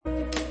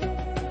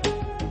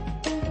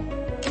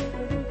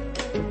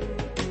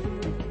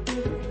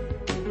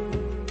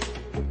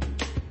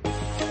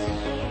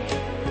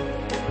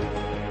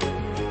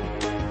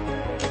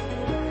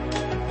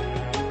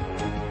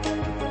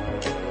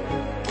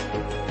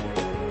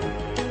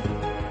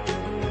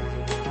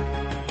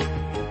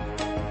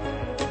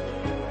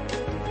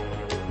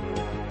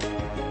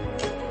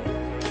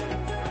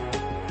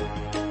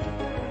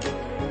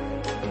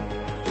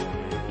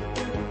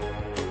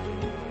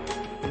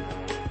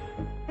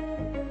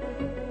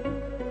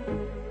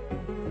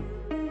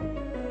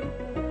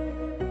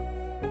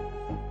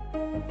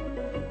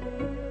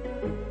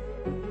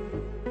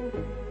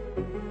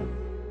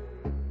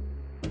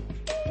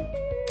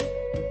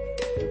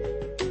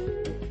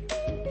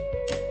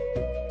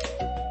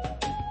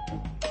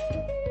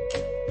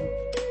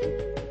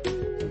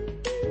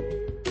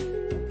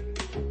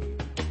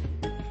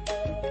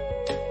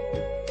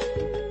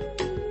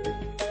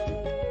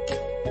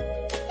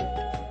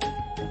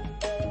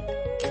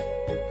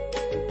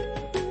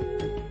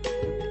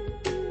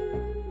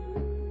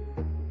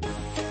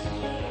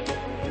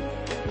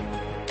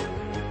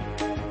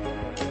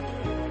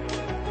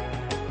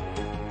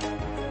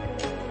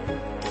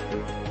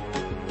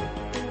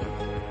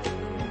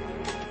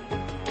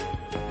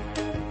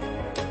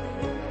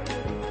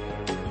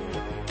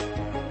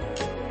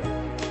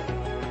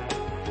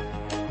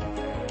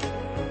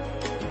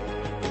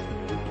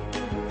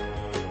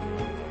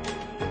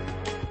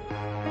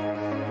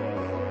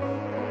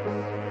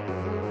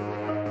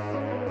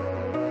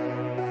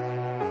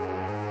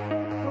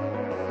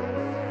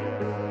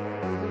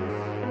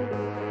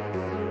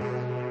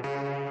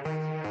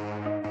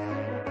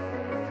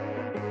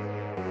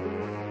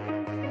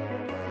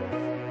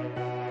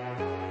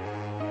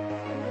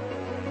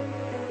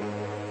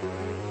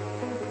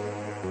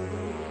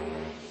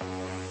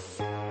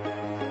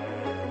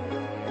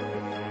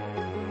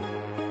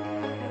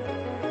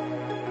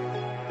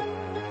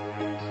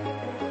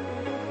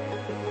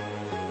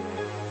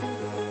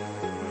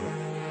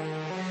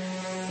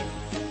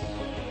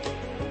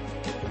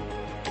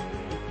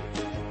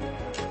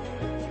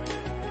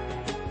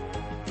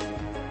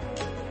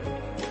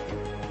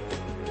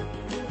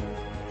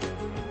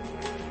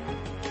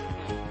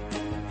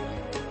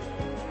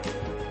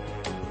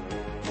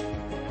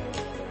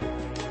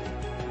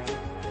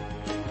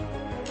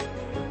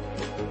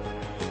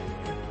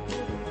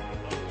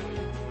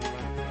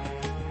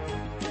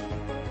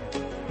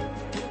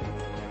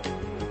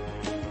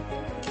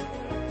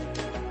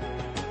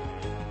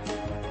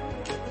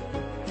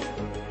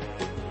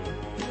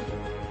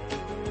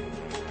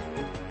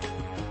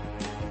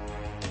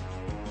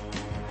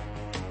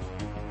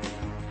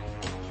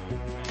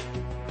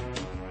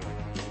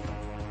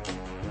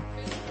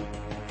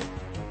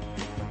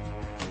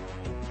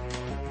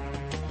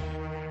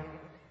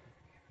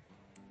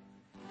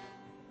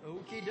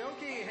Okie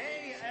dokie.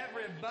 Hey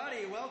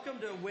everybody, welcome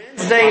to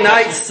Wednesday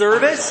night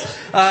service.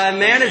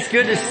 Man, it's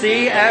good to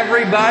see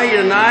everybody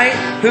tonight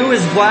who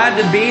is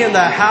glad to be in the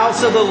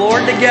house of the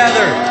Lord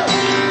together.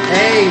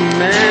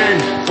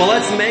 Amen. Well,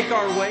 let's make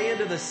our way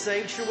into the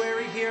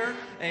sanctuary here,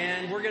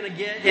 and we're going to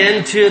get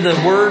into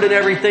the Word and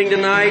everything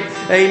tonight.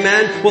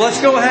 Amen. Well,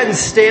 let's go ahead and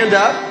stand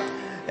up.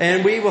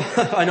 And we will,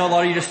 I know a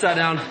lot of you just sat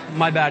down.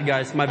 My bad,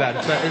 guys. My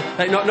bad.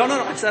 Hey, no,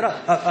 I sat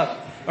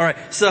up. All right.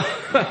 So,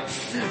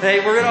 hey,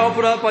 we're going to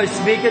open up by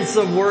speaking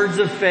some words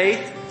of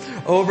faith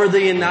over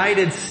the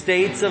United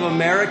States of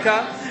America.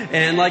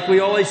 And like we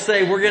always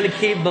say, we're going to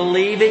keep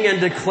believing and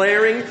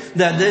declaring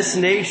that this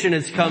nation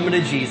is coming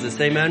to Jesus.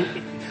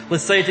 Amen.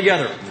 Let's say it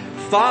together.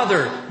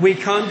 Father, we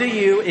come to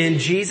you in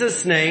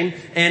Jesus' name,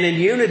 and in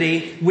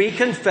unity we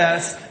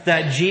confess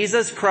that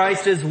Jesus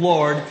Christ is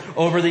Lord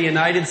over the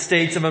United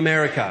States of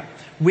America.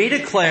 We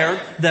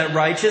declare that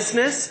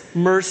righteousness,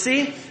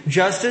 mercy,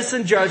 justice,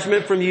 and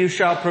judgment from you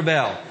shall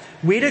prevail.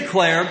 We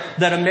declare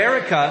that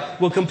America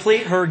will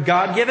complete her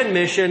God-given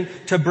mission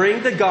to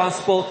bring the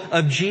gospel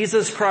of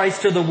Jesus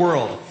Christ to the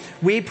world.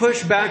 We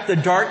push back the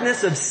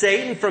darkness of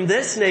Satan from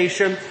this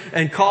nation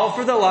and call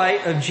for the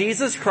light of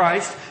Jesus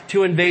Christ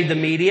to invade the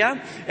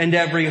media and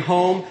every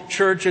home,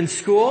 church, and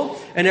school,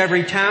 and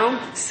every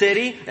town,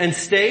 city, and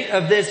state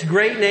of this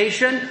great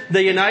nation,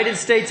 the United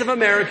States of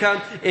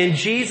America. In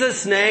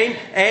Jesus' name,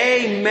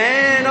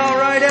 amen. All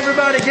right,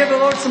 everybody, give the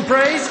Lord some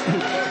praise.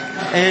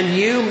 And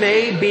you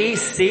may be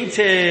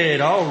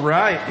seated. All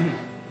right.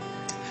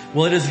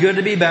 Well, it is good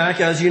to be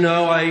back. As you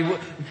know, I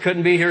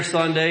couldn't be here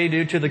Sunday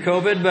due to the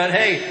COVID, but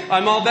hey,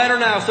 I'm all better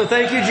now, so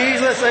thank you,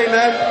 Jesus.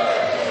 Amen.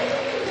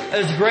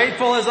 As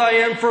grateful as I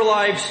am for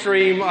live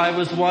stream, I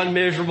was one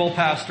miserable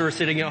pastor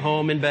sitting at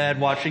home in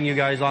bed watching you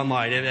guys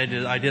online.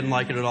 I didn't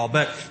like it at all,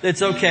 but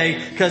it's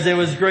okay because it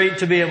was great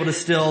to be able to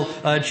still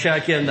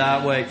check in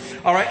that way.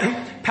 All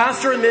right.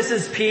 Pastor and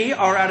Mrs. P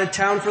are out of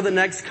town for the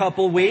next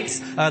couple weeks.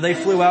 They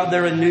flew out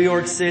there in New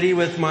York City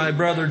with my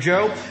brother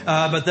Joe,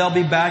 but they'll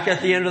be back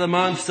at the end of the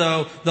month,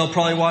 so they'll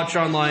probably watch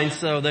online.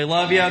 So they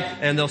love you,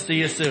 and they'll see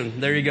you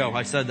soon. There you go.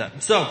 I said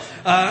that. So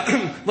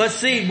let's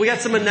see. We got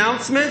some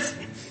announcements.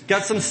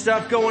 Got some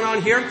stuff going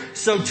on here.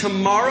 So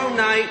tomorrow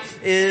night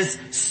is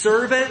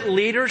servant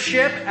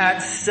leadership at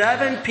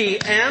 7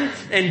 p.m.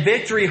 in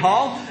Victory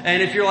Hall.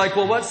 And if you're like,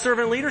 well, what's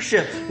servant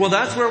leadership? Well,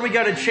 that's where we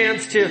got a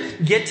chance to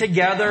get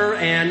together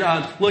and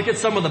look at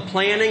some of the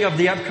planning of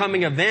the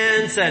upcoming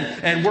events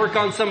and work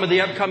on some of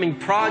the upcoming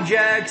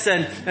projects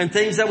and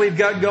things that we've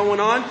got going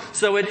on.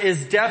 So it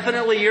is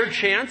definitely your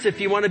chance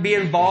if you want to be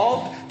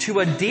involved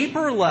to a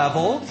deeper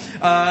level.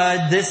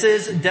 This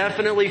is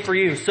definitely for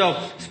you. So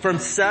from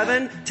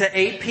 7 to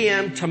 8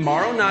 p.m.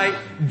 tomorrow night,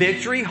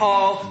 Victory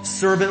Hall,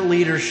 servant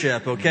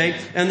leadership, okay?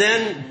 And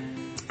then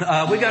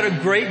we got a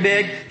great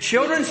big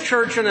children's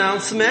church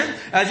announcement.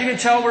 As you can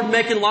tell, we're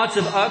making lots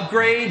of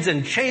upgrades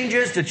and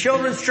changes to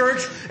children's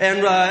church,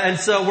 and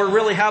so we're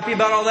really happy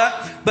about all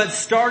that. But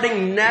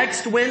starting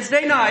next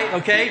Wednesday night,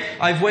 okay,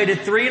 I've waited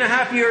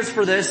 3.5 years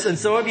for this, and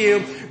so have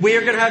you. We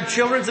are going to have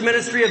children's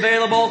ministry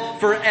available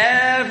for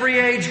every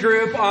age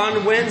group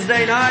on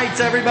Wednesday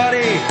nights, everybody.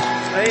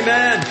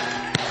 Amen.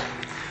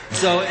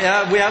 So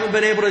we haven't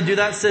been able to do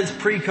that since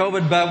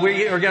pre-COVID, but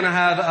we are going to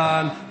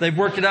have, they've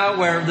worked it out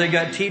where they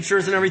got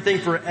teachers and everything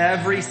for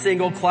every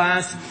single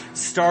class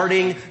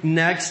starting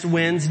next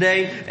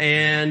Wednesday.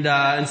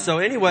 And so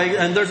anyway,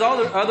 and there's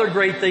other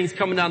great things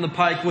coming down the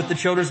pike with the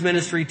children's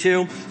ministry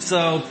too.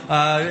 So,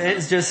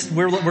 it's just,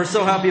 we're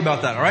so happy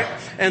about that. All right.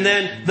 And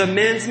then the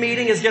men's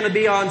meeting is going to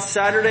be on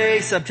Saturday,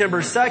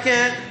 September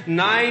 2nd,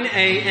 9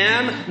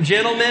 a.m.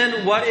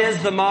 Gentlemen, what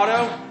is the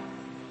motto?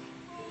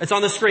 It's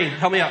on the screen.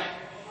 Help me out.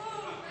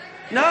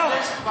 No,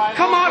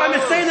 come on, I've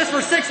been saying this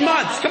for 6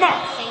 months. Come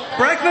on.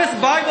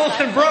 Breakfast, Bibles,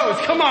 and bros.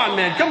 Come on,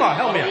 man. Come on,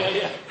 help me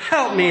out.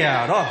 Help me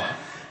out. Oh.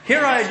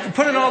 Here I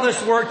put in all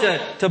this work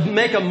to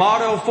make a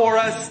motto for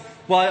us.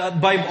 Well,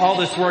 by all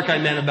this work, I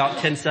meant about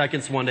 10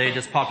 seconds one day. It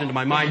just popped into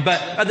my mind.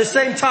 But at the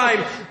same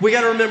time, we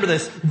got to remember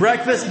this.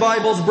 Breakfast,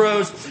 Bibles,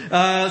 bros.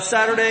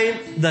 Saturday,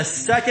 the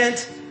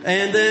 2nd.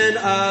 And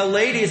then,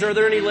 ladies, are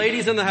there any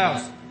ladies in the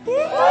house? All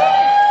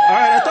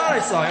right, I thought I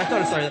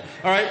saw you.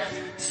 All right.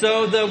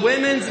 So the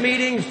women's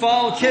meeting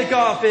fall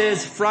kickoff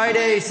is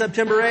Friday,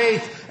 September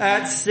 8th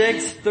at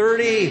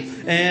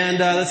 6:30. And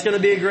that's going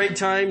to be a great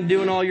time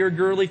doing all your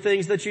girly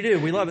things that you do.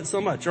 We love it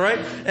so much, all right?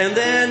 And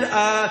then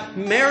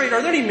married.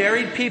 Are there any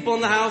married people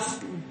in the house?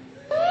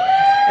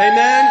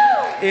 Amen.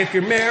 If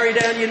you're married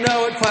and you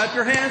know it, clap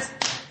your hands.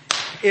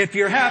 If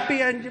you're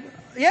happy and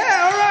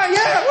yeah, all right,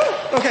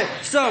 yeah. Woo. Okay.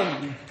 So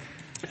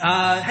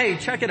hey,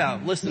 check it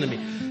out. Listen to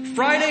me.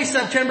 Friday,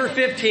 September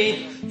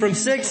 15th, From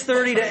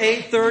 6:30 to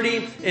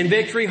 8:30 in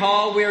Victory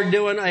Hall, we are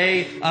doing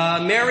a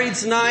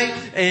marrieds night,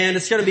 and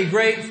it's going to be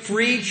great.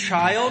 Free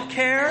child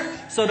care.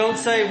 So don't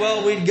say,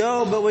 well, we'd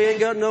go, but we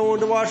ain't got no one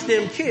to watch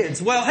them kids.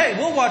 Well, hey,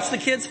 we'll watch the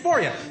kids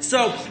for you.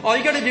 So all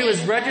you got to do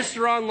is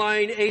register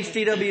online,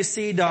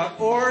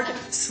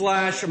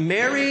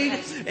 hdwc.org/married,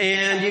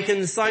 and you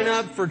can sign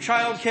up for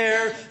child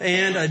care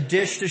and a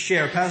dish to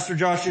share. Pastor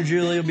Josh and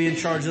Julie will be in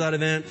charge of that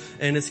event,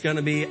 and it's going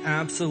to be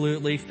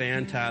absolutely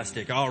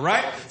fantastic. All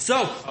right.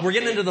 So we're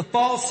getting into the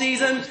fall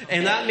season,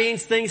 and that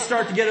means things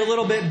start to get a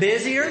little bit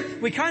busier.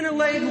 We kind of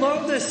laid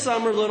low this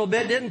summer a little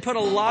bit, didn't put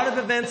a lot of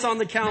events on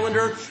the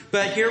calendar,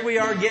 but here we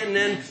are getting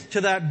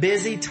into that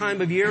busy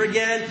time of year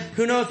again.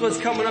 Who knows what's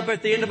coming up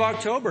at the end of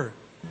October?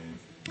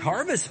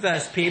 Harvest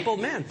Fest, people,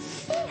 man.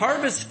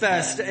 Harvest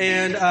Fest.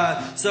 And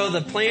so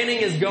the planning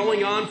is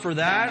going on for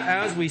that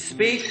as we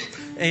speak.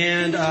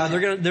 And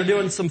they're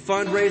doing some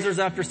fundraisers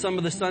after some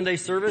of the Sunday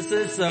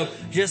services. So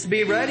just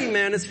be ready,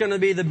 man. It's going to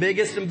be the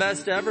biggest and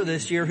best ever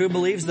this year. Who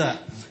believes that?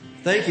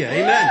 Thank you.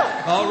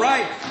 Amen. All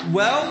right.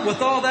 Well,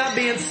 with all that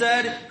being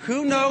said,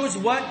 who knows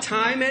what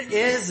time it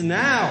is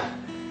now?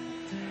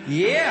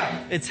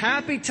 Yeah, it's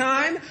happy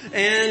time,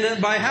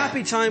 and by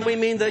happy time we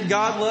mean that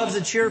God loves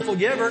a cheerful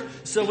giver,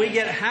 so we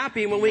get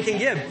happy when we can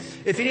give.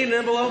 If you need an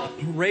envelope,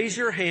 raise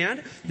your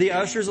hand. The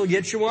ushers will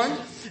get you one.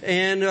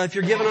 And if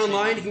you're giving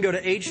online, you can go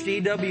to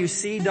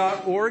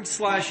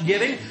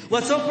hdwc.org/giving.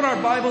 Let's open our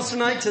Bibles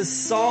tonight to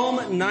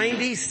Psalm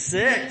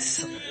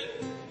 96.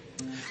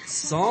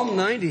 Psalm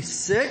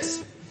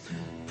 96.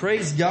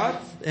 Praise God.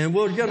 And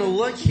we're going to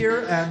look here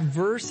at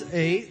verse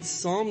 8,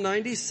 Psalm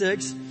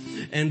 96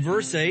 and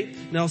verse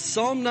 8. Now,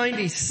 Psalm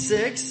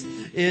 96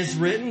 is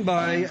written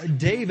by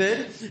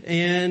David,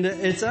 and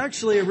it's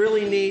actually a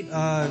really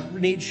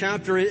neat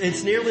chapter.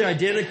 It's nearly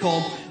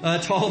identical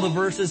to all the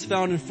verses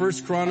found in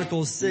 1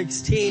 Chronicles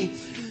 16.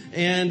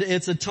 And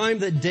it's a time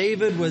that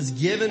David was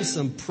given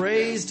some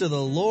praise to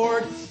the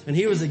Lord, and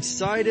he was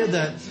excited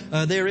that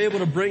they were able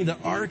to bring the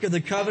Ark of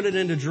the Covenant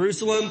into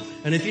Jerusalem.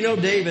 And if you know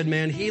David,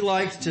 man, he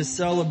likes to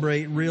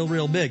celebrate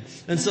real big.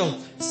 And so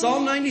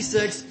Psalm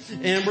 96,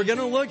 and we're going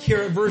to look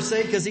here at verse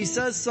 8 because he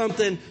says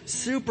something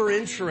super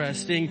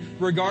interesting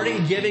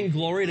regarding giving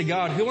glory to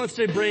God. Who wants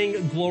to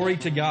bring glory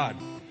to God?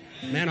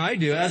 Man, I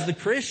do. As the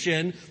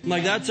Christian,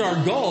 like that's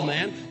our goal,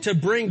 man, to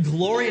bring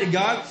glory to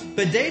God.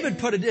 But David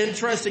put an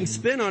interesting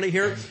spin on it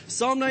here.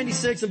 Psalm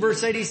 96 and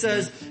verse 8, he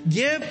says,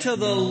 give to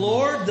the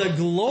Lord the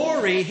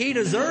glory he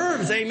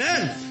deserves.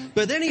 Amen.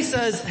 But then he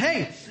says,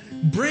 hey,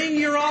 bring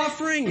your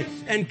offering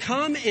and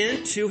come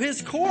into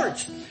his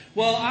courts.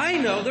 Well, I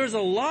know there's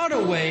a lot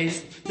of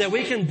ways that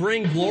we can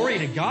bring glory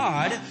to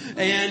God,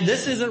 and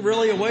this isn't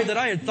really a way that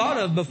I had thought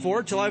of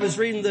before till I was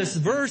reading this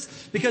verse,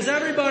 because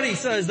everybody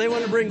says they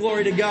want to bring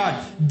glory to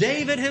God.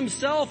 David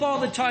himself all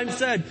the time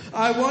said,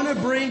 I want to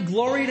bring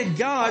glory to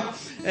God,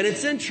 and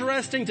it's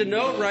interesting to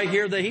note right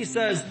here that he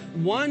says,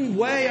 one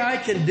way I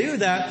can do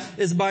that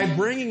is by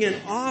bringing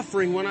an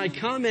offering when I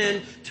come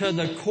in to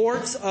the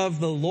courts of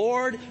the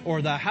Lord,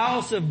 or the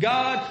house of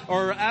God,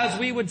 or as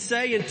we would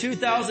say in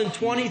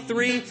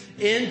 2023,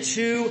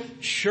 into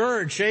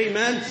church.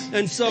 Amen.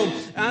 And so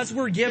as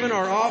we're giving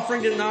our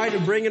offering tonight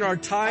and bringing our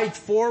tithe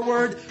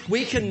forward,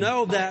 we can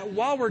know that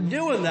while we're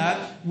doing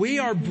that, we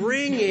are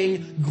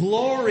bringing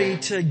glory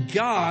to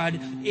God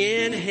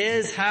in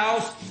his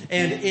house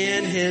and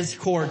in his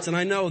courts. And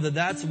I know that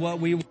that's what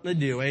we want to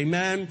do.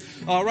 Amen.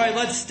 All right,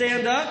 let's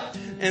stand up,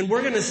 and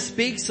we're going to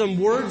speak some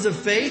words of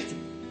faith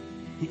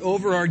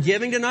over our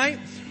giving tonight.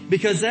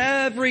 Because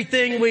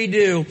everything we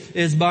do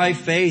is by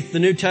faith. The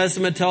New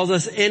Testament tells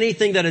us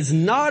anything that is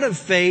not of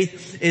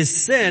faith is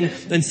sin.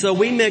 And so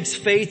we mix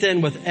faith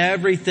in with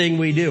everything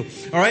we do.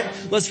 All right,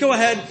 let's go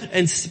ahead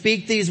and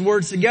speak these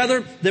words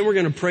together. Then we're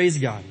going to praise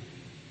God.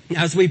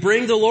 As we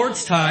bring the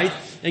Lord's tithe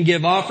and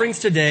give offerings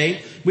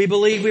today, we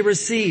believe we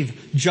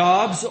receive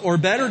jobs or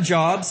better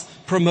jobs,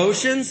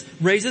 promotions,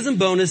 raises and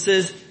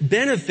bonuses,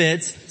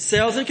 benefits,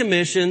 sales and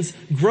commissions,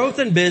 growth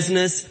in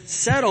business,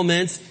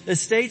 settlements,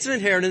 estates and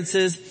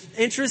inheritances,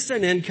 interest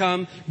and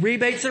income,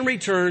 rebates and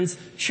returns,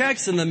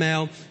 checks in the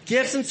mail,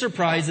 gifts and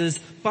surprises,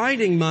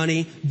 finding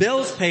money,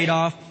 bills paid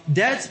off,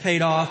 debts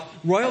paid off,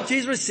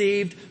 royalties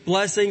received,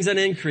 blessings and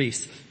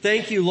increase.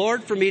 Thank you,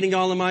 Lord, for meeting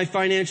all of my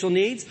financial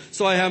needs,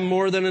 so I have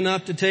more than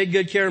enough to take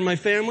good care of my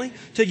family,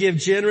 to give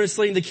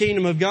generously in the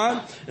kingdom of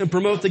God, and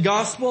promote the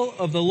gospel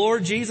of the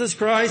Lord Jesus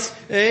Christ.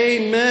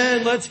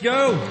 Amen. Let's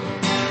go.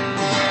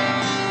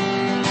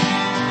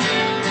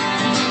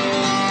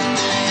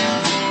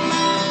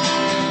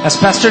 As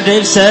Pastor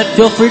Dave said,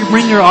 feel free to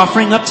bring your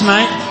offering up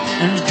tonight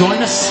and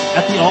join us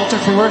at the altar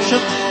for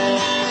worship.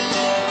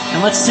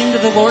 And let's sing to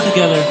the Lord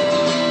together.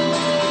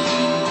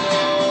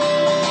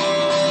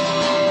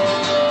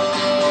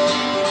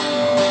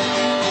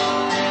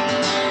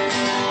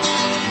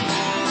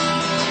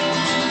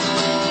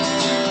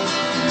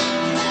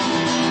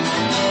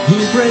 Who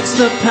breaks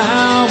the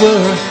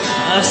power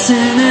of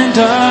sin and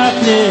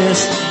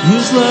darkness,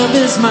 whose love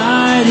is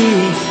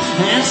mighty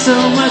and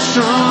so much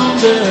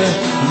stronger,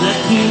 the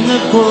King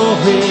of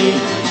glory,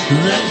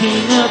 the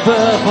King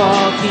above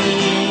all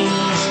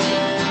kings.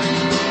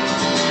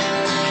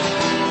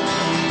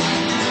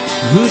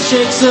 Who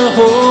shakes the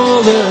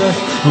whole earth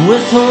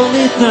with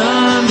holy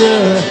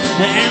thunder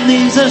and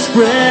leaves us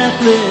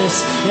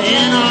breathless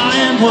in awe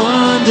and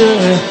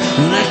wonder.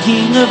 The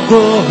King of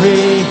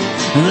glory,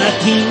 the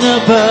King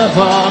above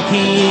all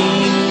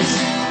kings.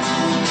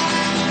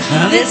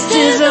 Now this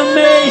is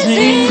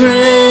amazing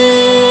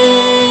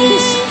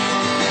grace.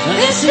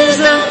 This is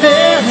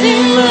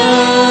unfailing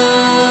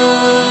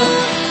love,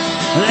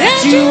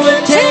 that you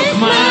would take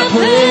my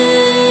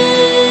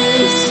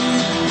place,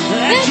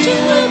 that you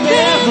would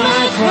bear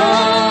my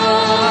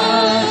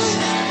cross.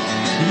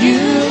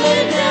 You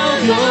laid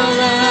down your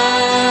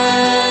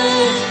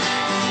life,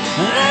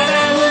 that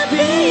I would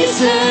be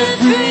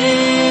set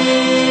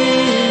free.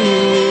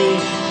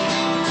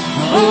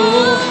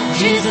 Oh,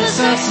 Jesus,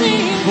 I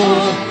sing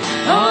for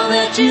all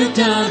that you've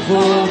done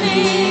for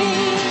me.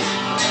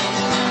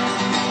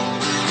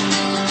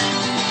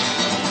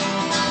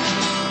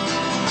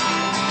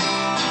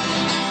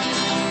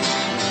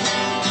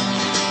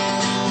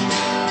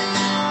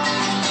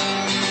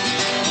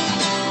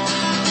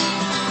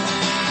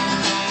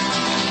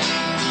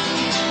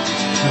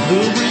 Who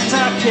brings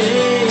our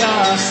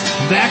chaos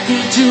back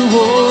into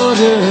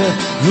order?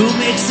 Who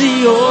makes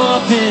the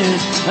orphans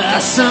a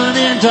son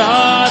and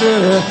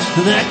daughter?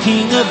 The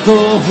King of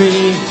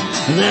glory,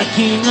 the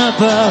King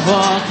above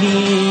all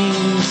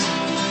kings.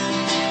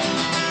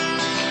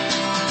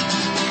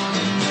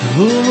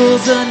 Who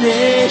rules the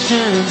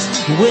nations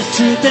with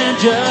truth and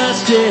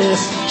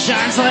justice,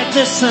 shines like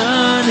the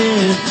sun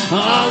in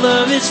all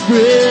of its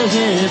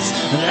brilliance.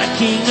 The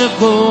King of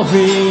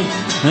glory,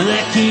 the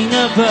King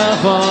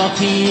above all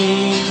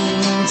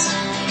kings.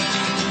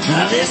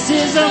 Now this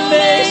is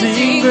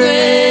amazing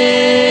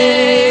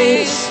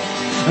grace.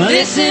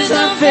 This is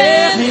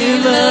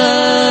unfailing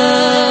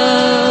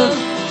love,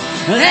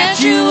 that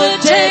you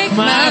would take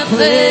my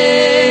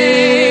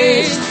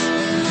place,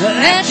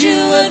 that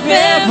you would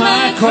bear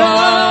my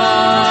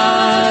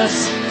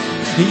cross.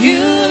 You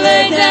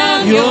laid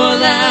down your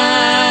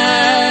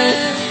life,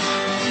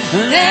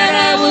 that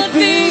I would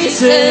be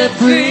set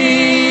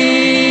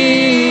free.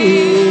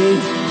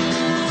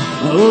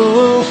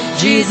 Oh,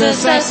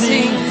 Jesus, I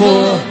sing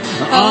for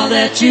all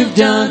that you've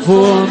done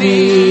for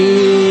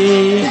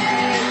me.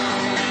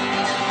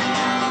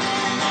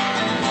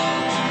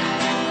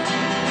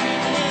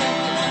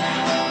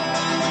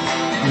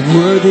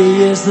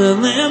 Worthy is the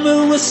Lamb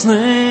who was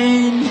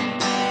slain.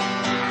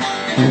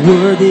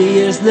 Worthy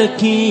is the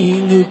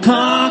King who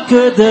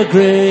conquered the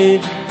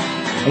grave.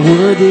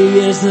 Worthy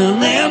is the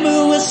Lamb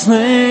who was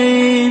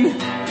slain.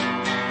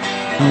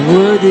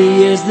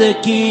 Worthy is the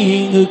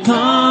King who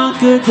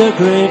conquered the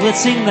grave.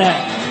 Let's sing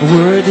that.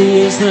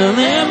 Worthy is the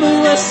Lamb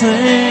who was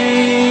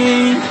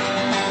slain.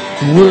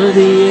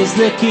 Worthy is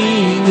the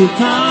King who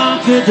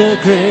conquered the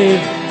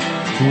grave.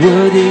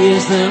 Worthy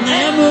is the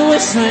Lamb who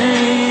was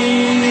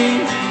slain.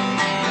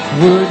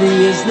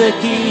 Worthy is the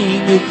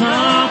King who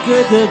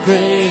conquered the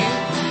grave.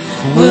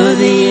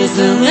 Worthy is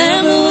the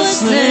Lamb who was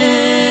slain.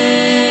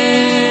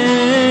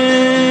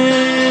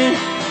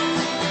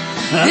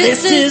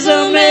 This is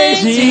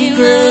amazing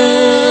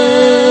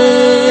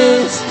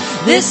grace.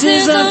 This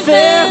is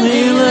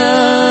unfailing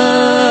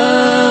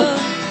love,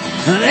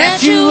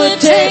 that you would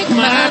take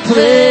my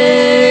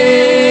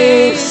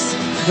place,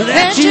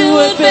 that you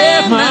would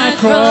bear my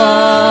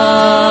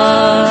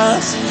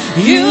cross.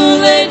 You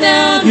laid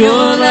down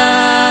your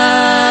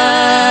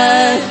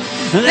life,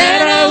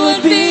 that I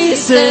would be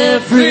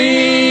set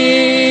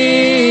free.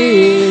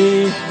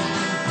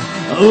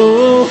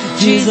 Oh,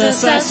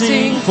 Jesus, I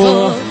sing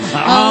for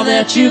all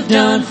that you've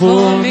done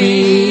for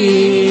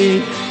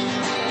me.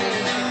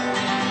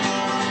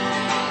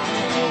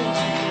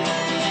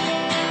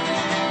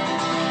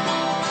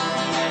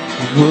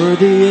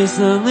 Worthy is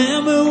the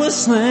Lamb who was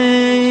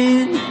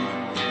slain.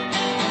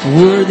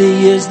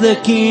 Worthy is the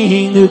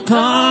King who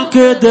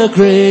conquered the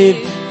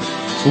grave.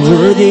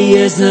 Worthy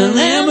is the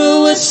Lamb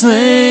who was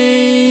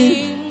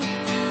slain.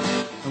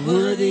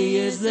 Worthy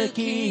is the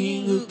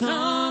King who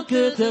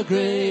conquered the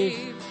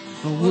grave.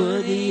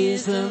 Worthy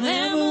is the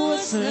Lamb who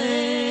was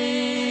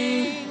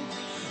slain.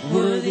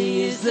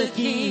 Worthy is the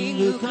King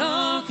who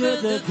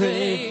conquered the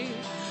grave.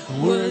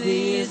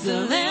 Worthy is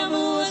the Lamb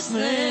who was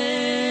slain.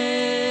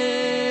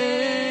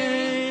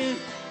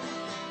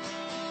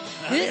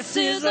 This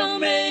is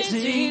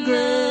amazing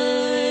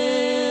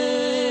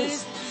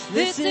grace.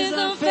 This is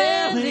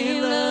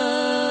unfailing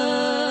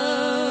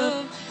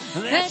love,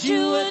 that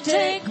you would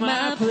take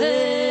my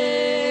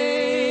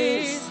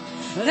place,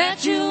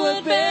 that you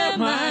would bear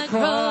my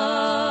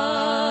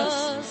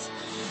cross.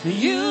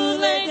 You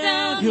laid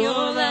down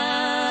your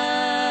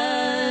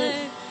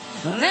life,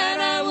 that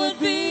I would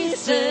be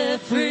set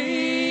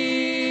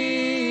free.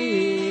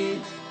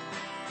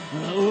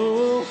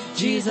 Oh,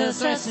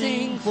 Jesus, I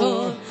sing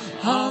for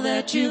all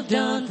that you've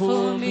done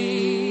for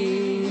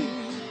me.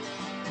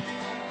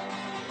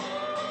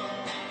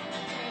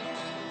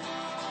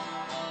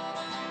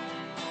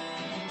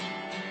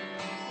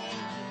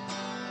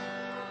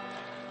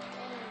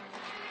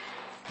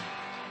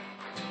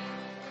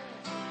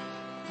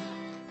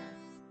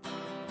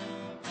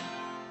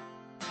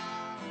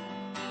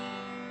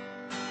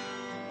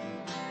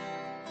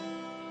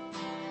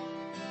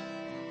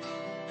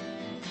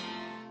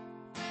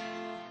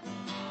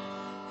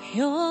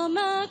 You're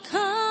my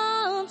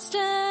constant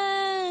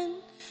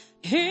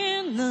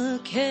in the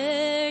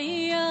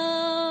chaos.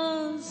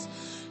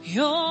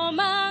 You're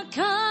my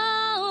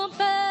compass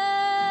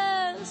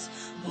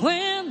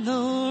when the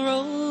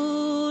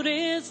road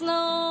is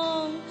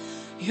long.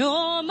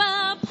 You're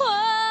my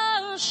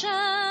portion,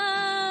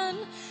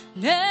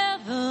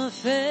 never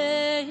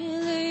failing.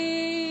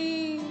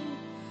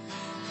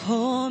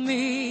 For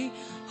me,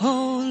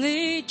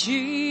 only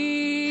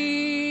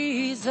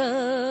Jesus.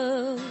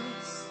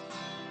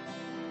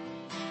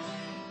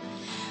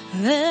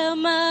 Let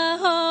my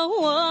heart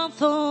want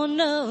for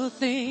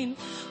nothing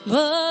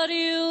but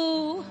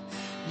you,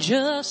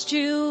 just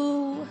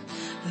you.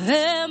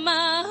 Let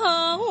my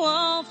heart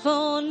want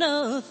for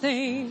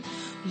nothing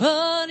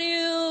but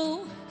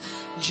you,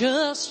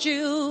 just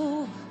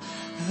you.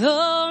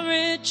 The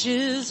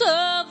riches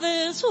of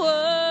this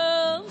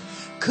world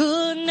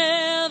could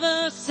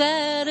never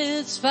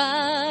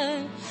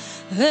satisfy.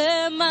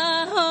 Let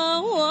my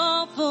heart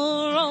want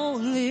for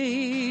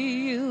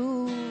only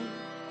you.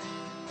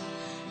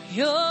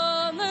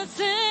 You're the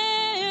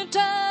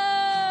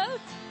center,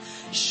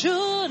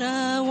 should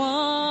I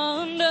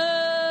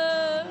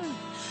wander.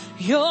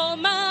 You're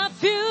my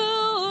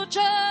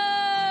future,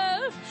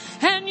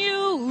 and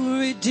you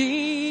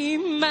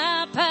redeem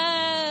my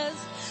past.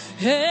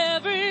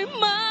 Every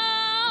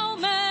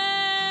moment,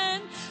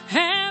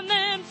 and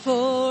then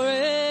forever.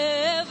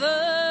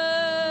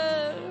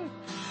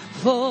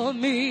 For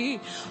me,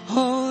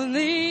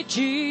 only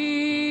Jesus.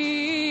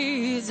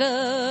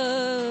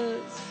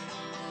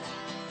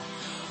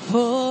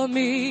 For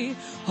me,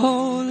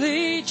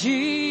 only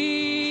Jesus.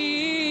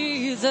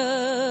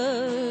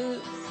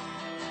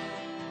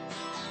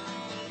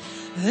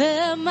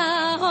 Let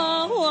my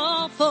heart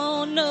want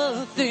for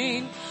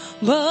nothing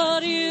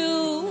but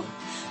you,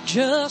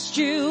 just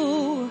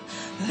you.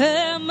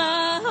 Let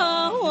my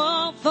heart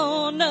want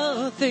for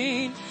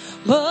nothing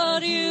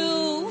but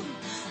you,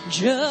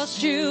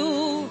 just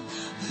you.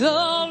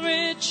 The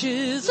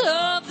riches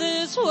of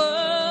this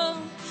world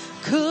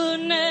could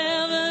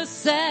never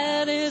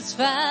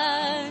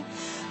satisfy.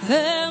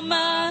 Let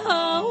my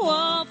heart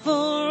want for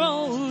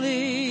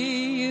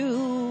only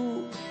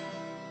you.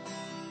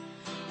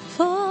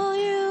 For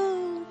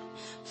you,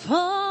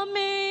 for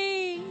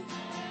me,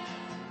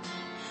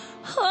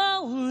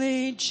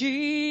 only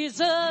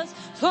Jesus.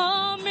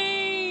 For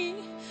me,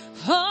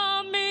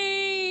 for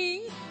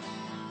me,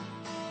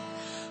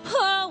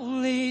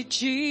 only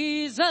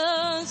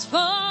Jesus.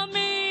 For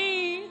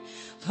me,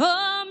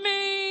 for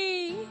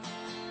me,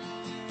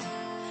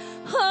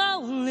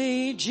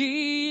 only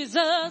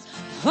Jesus.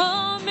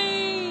 For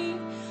me,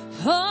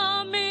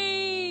 for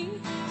me,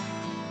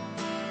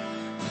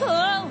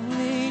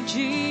 only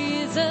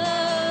Jesus.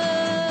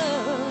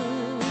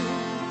 For me,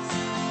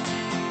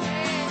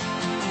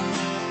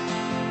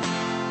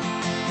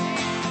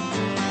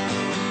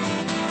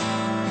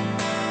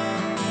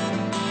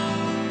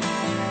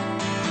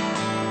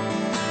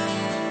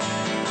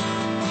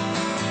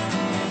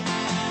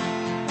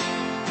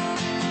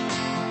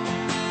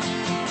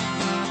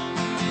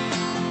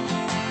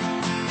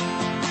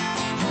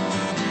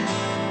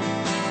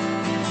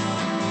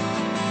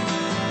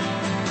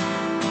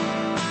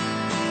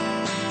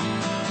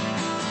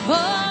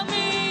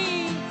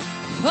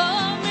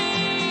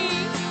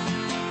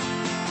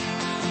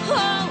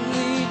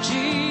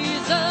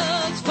 only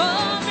Jesus.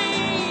 For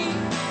me,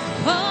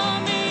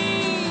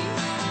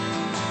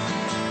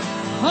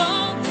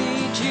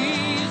 only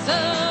Jesus.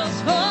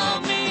 For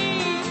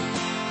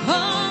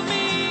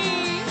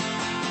me,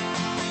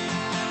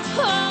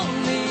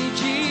 only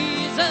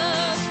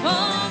Jesus.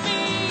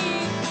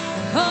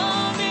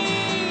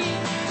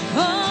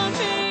 For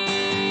me,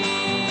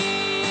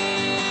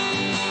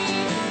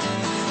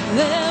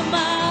 let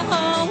my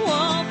heart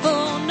want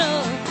for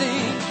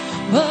nothing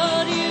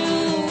but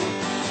you,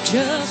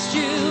 just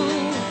you.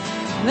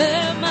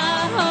 Let my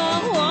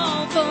heart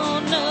want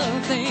for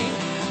nothing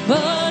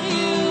but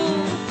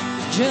you,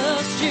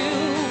 just you.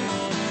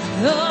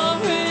 The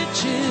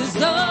riches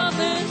of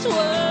this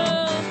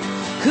world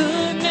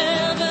could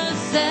never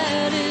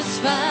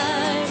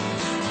satisfy.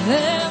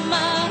 Let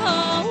my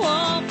heart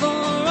want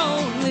for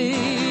only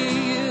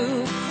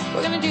you.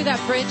 We're going to do that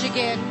bridge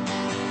again.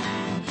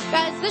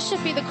 Guys, this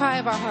should be the cry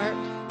of our heart.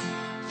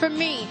 For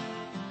me,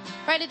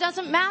 right? It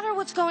doesn't matter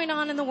what's going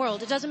on in the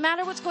world. It doesn't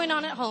matter what's going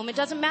on at home. It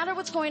doesn't matter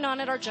what's going on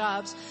at our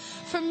jobs.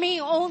 For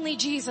me, only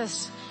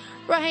Jesus,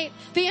 right?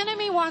 The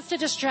enemy wants to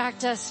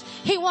distract us.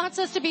 He wants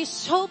us to be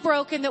so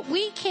broken that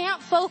we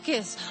can't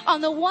focus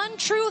on the one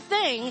true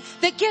thing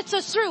that gets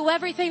us through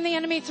everything the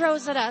enemy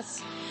throws at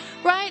us.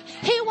 Right?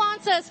 He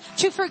wants us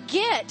to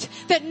forget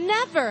that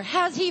never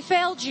has he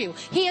failed you.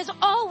 He is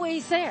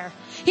always there.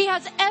 He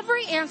has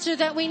every answer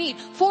that we need.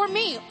 For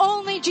me,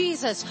 only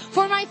Jesus.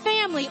 For my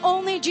family,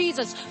 only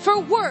Jesus. For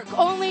work,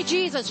 only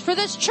Jesus. For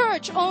this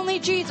church, only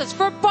Jesus.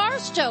 For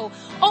Barstow,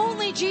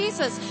 only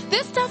Jesus.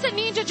 This doesn't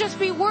need to just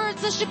be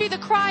words. This should be the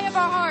cry of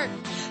our heart.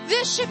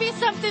 This should be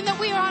something that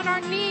we are on our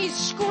knees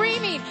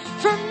screaming.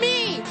 For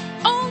me,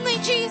 only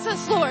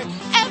Jesus, Lord,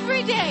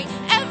 every day,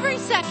 every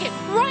second,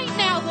 right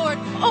now, Lord,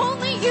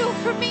 only you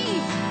for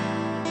me.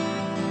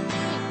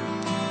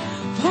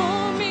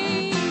 For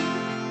me,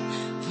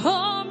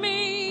 for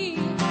me,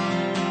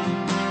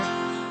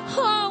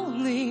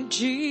 only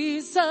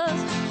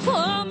Jesus,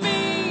 for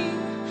me,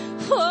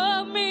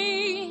 for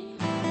me,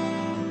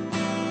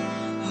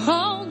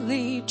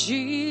 only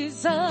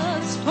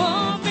Jesus,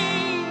 for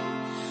me,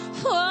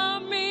 for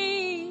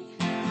me,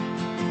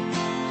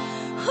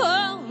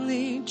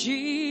 only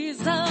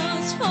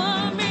Jesus,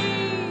 for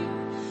me,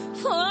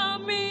 for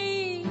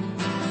me,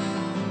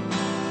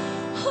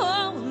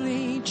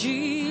 only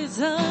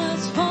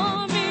Jesus,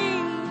 for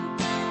me,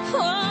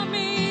 for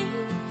me,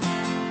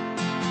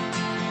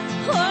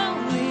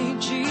 only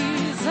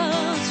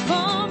Jesus,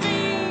 for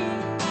me,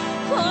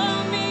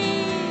 for me,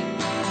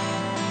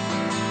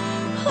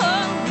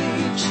 only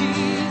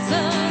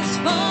Jesus,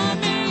 for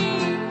me,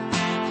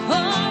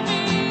 for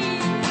me,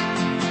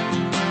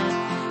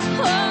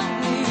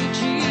 only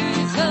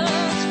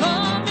Jesus,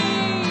 for me,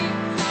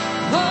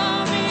 for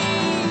me,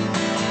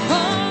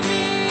 for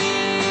me.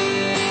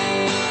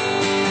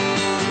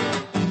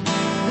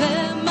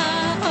 Let my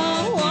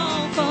heart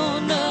want for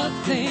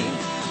nothing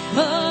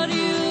but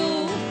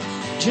you,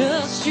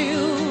 just you.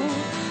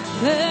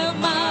 Let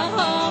my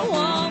heart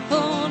want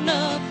for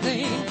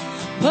nothing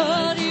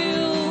but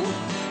you,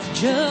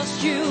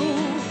 just you.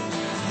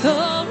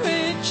 The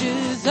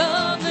riches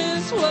of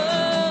this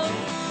world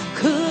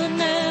could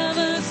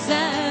never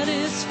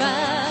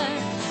satisfy.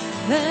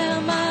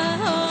 Let my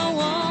heart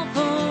want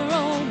for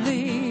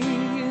only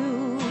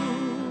you.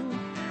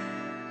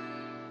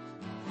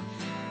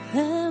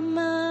 Let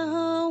my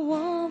heart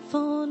want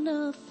for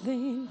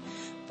nothing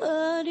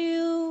but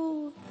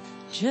you,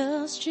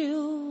 just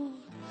you.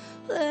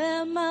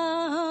 Let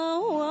my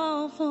heart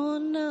want for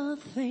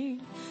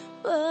nothing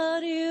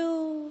but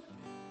you,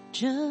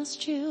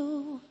 just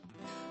you.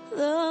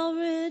 The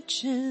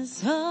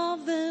riches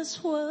of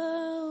this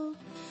world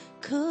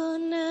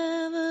could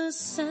never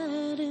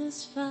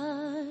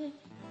satisfy.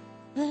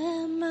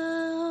 Let my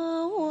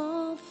heart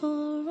want for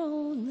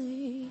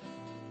only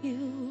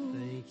you.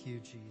 Thank you,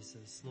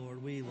 Jesus.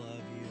 Lord, we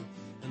love you,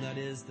 and that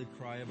is the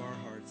cry of our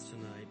hearts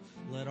tonight.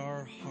 Let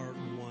our heart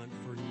want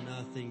for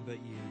nothing but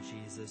you,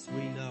 Jesus.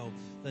 We know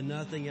that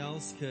nothing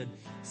else could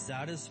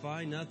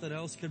satisfy, nothing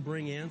else could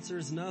bring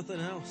answers, nothing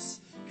else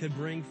could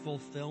bring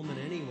fulfillment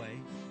anyway.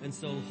 And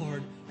so,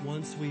 Lord,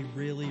 once we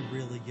really,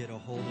 really get a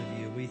hold of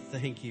you, we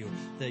thank you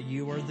that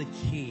you are the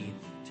key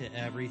to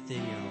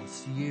everything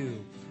else.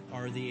 You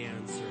are the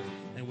answer,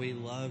 and we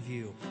love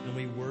you, and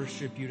we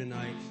worship you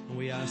tonight, and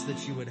we ask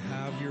that you would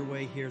have your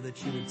way here,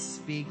 that you would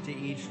speak to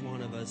each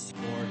one of us,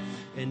 Lord,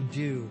 and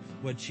do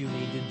what you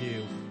need to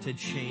do to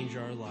change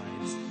our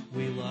lives.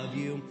 We love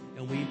you,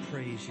 and we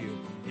praise you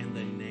in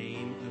the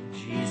name of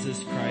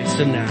Jesus Christ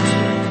of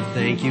Nazareth.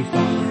 Thank you,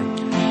 Father.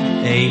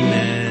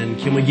 Amen.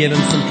 Can we give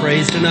him some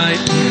praise tonight?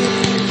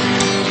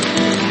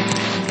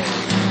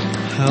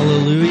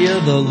 Hallelujah.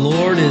 The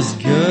Lord is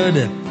good,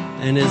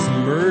 and his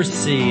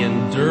mercy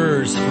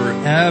endures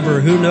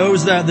forever. Who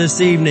knows that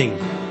this evening?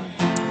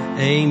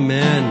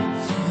 Amen.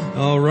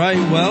 All right,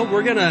 well,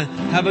 we're going to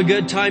have a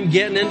good time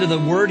getting into the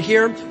Word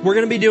here. We're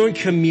going to be doing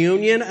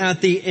communion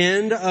at the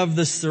end of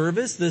the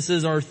service. This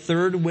is our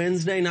third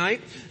Wednesday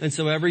night, and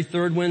so every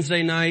third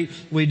Wednesday night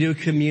we do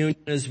communion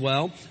as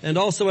well, and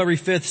also every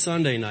fifth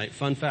Sunday night.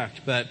 Fun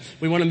fact, but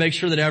we want to make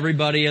sure that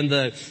everybody in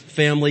the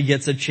family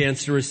gets a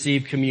chance to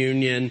receive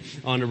communion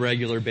on a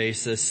regular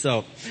basis.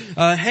 So,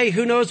 hey,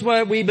 who knows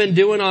what we've been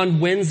doing on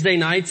Wednesday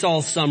nights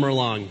all summer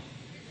long?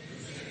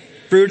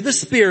 Fruit of the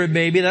Spirit,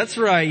 baby. That's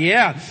right.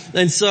 Yeah.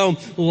 And so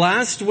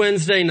last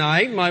Wednesday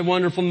night, my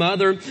wonderful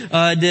mother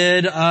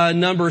did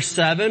number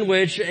 7,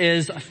 which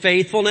is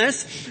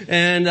faithfulness.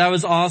 And that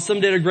was awesome.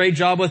 Did a great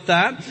job with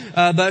that.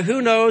 But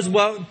who knows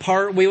what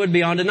part we would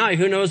be on tonight?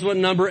 Who knows what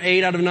number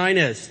 8 out of 9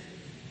 is?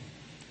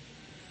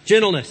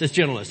 Gentleness. It's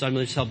gentleness. I'm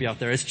going to just help you out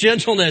there. It's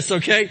gentleness,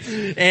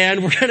 okay?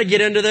 And we're going to get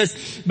into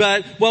this.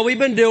 But what we've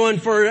been doing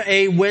for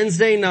a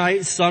Wednesday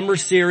night summer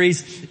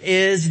series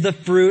is the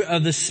fruit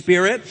of the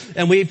Spirit.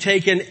 And we've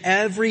taken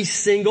every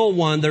single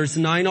one, there's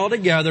 9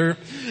 altogether,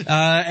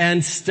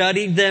 and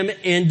studied them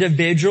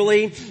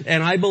individually.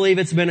 And I believe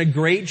it's been a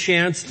great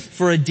chance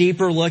for a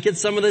deeper look at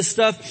some of this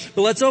stuff.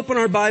 But let's open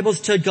our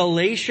Bibles to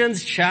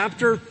Galatians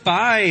chapter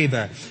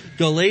 5.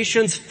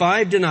 Galatians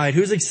 5 tonight.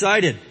 Who's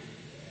excited?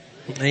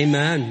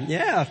 Amen.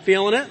 Yeah,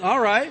 feeling it. All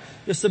right.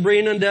 Just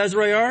Sabrina and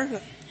Desiree are.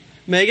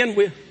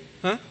 Megan,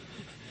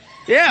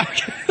 Yeah.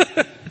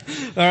 All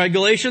right,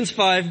 Galatians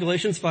 5.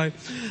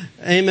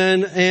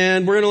 Amen.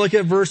 And we're going to look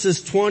at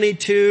verses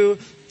 22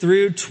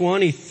 through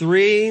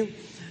 23.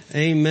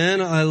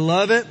 Amen. I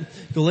love it.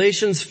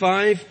 Galatians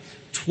 5.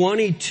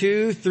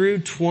 22 through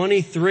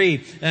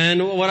 23.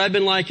 And what I've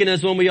been liking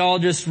is when we all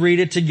just read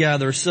it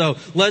together. So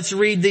let's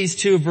read these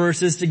 2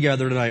 verses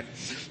together tonight.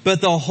 But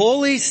the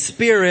Holy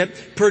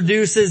Spirit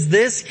produces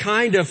this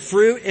kind of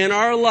fruit in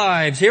our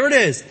lives. Here it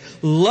is.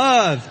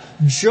 Love,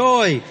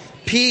 joy,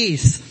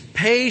 peace,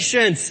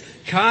 patience,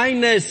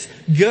 kindness,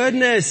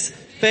 goodness,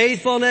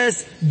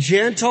 faithfulness,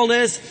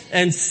 gentleness,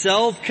 and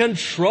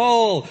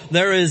self-control.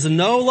 There is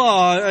no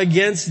law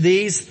against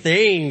these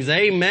things.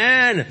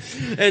 Amen.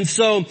 And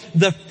so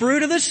the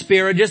fruit of the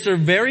Spirit, just a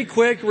very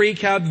quick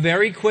recap,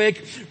 very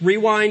quick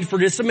rewind for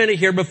just a minute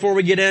here before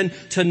we get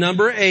into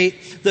number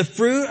 8. The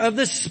fruit of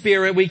the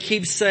Spirit, we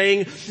keep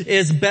saying,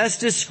 is best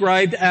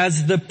described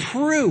as the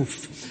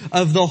proof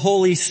of the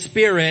Holy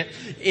Spirit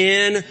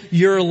in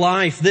your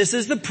life. This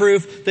is the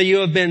proof that you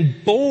have been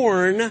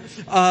born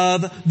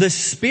of the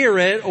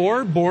Spirit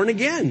or born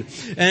again.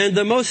 And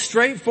the most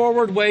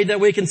straightforward way that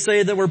we can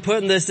say that we're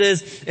putting this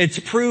is, it's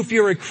proof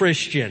you're a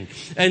Christian.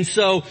 And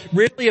so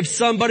really, if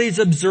somebody's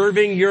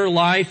observing your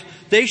life,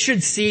 they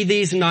should see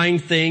these 9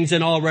 things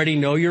and already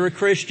know you're a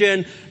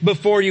Christian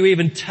before you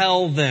even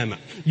tell them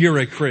you're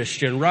a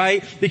Christian,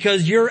 right?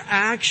 Because your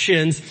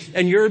actions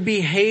and your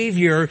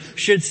behavior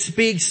should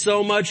speak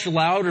so much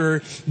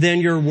louder than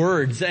your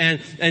words.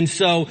 And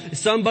so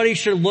somebody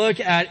should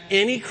look at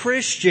any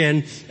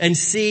Christian and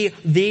see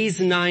these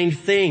 9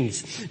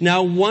 things.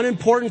 Now, one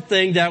important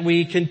thing that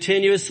we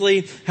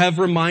continuously have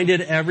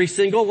reminded every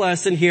single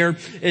lesson here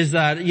is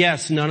that,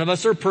 yes, none of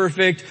us are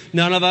perfect.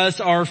 None of us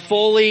are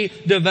fully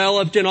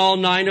developed in all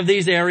 9 of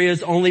these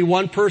areas. Only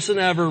one person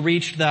ever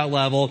reached that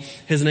level.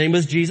 His name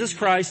was Jesus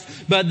Christ.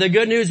 But the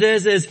good news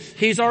is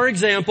He's our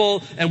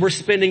example, and we're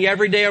spending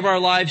every day of our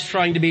lives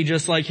trying to be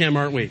just like Him,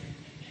 aren't we?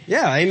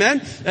 Yeah,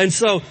 amen. And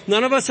so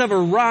none of us have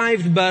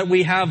arrived, but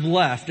we have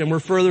left, and we're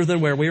further than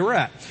where we were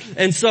at.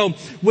 And so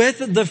with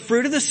the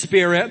fruit of the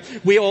Spirit,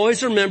 we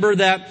always remember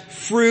that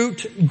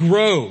fruit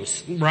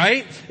grows,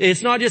 right?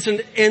 It's not just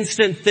an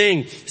instant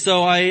thing.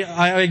 So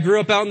I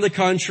grew up out in the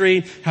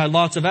country, had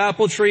lots of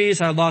apple trees,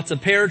 had lots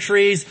of pear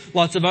trees,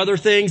 lots of other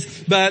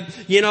things. But,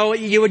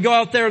 you would go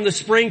out there in the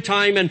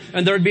springtime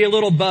and there'd be a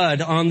little bud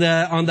on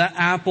the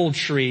apple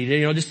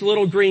tree, just a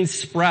little green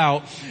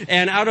sprout.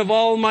 And out of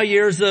all my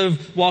years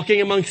of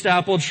walking amongst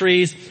apple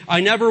trees,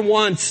 I never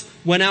once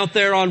went out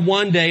there on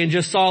one day and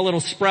just saw a little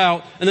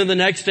sprout, and then the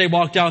next day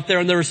walked out there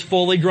and there was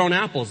fully grown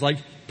apples, like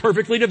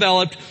perfectly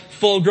developed,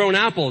 full-grown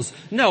apples.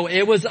 No,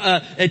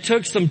 it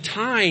took some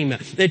time.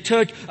 It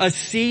took a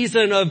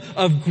season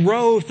of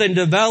growth and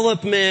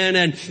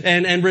development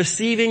and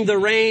receiving the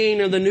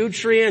rain and the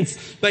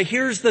nutrients. But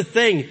here's the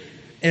thing.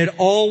 It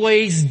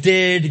always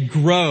did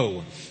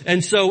grow.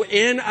 And so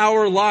in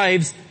our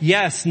lives,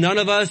 yes, none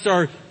of us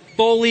are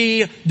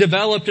fully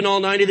developed in all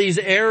 9 of these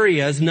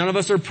areas. None of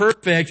us are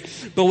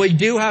perfect, but we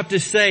do have to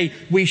say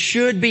we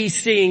should be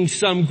seeing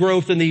some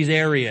growth in these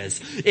areas.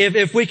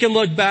 If we can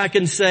look back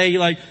and say,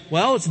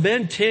 well, it's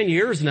been 10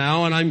 years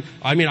now, and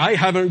I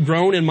haven't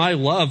grown in my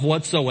love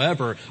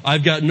whatsoever.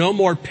 I've got no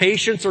more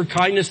patience or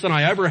kindness than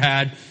I ever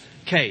had.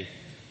 Okay,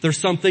 there's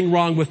something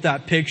wrong with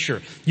that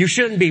picture. You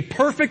shouldn't be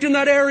perfect in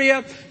that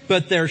area,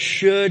 but there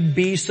should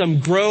be some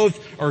growth,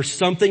 or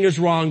something is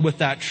wrong with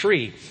that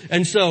tree.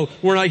 And so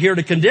we're not here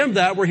to condemn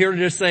that. We're here to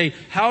just say,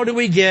 how do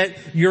we get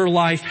your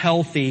life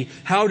healthy?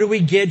 How do we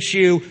get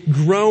you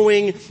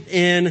growing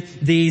in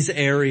these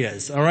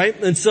areas? All right.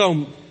 And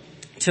so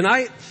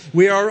tonight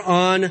we are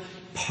on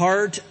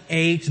part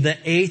 8, the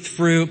 8th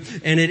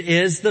fruit, and it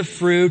is the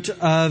fruit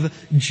of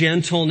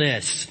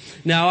gentleness.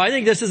 Now, I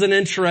think this is an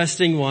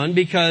interesting one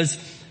because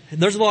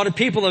there's a lot of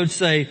people that would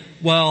say,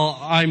 well,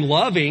 I'm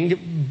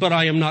loving, but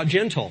I am not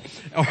gentle.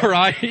 Or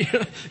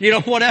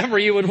whatever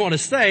you would want to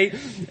say.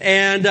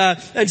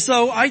 And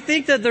so I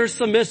think that there's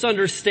some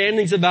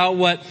misunderstandings about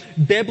what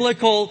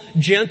biblical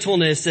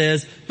gentleness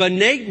is, but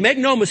make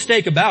no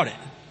mistake about it.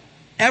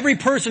 Every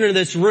person in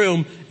this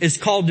room is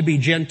called to be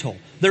gentle.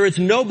 There is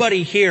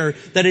nobody here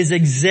that is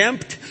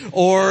exempt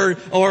or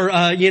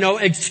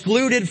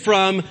excluded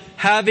from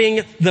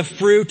having the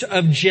fruit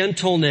of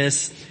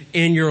gentleness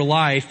in your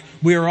life.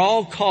 We are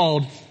all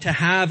called to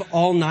have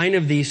all 9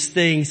 of these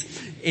things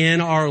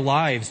in our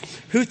lives.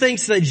 Who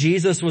thinks that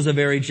Jesus was a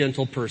very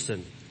gentle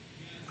person?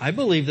 I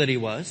believe that He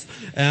was.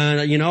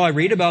 And, I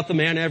read about the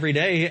man every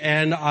day,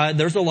 and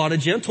there's a lot of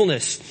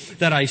gentleness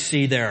that I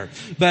see there.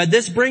 But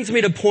this brings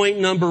me to point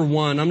number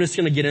 1. I'm just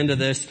going to get into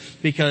this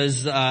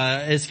because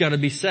it's got to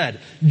be said.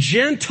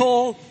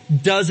 Gentle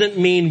doesn't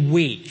mean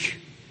weak.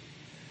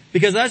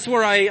 Because that's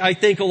where I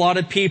think a lot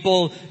of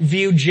people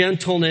view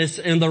gentleness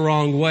in the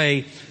wrong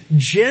way.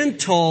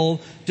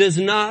 Gentle does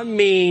not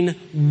mean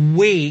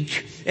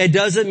weak. It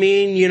doesn't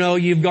mean,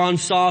 you've gone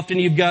soft and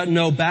you've got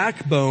no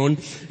backbone.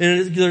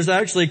 And there's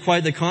actually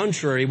quite the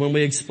contrary when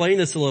we explain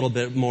this a little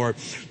bit more.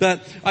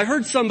 But I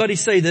heard somebody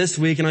say this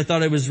week, and I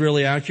thought it was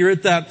really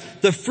accurate, that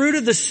the fruit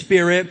of the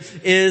Spirit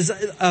is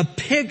a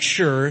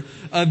picture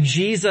of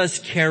Jesus'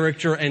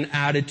 character and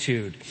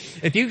attitude.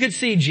 If you could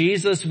see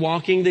Jesus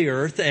walking the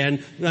earth,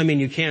 and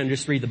you can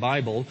just read the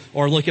Bible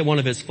or look at one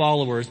of His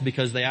followers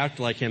because they act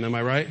like Him, am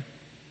I right?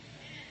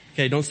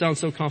 Okay, don't sound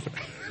so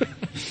confident.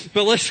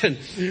 But listen,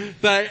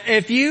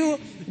 if you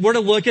were to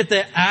look at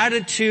the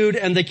attitude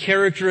and the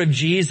character of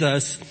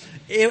Jesus,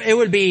 it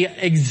would be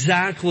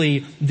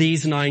exactly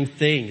these 9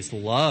 things.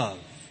 Love,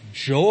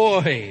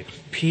 joy,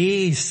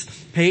 peace,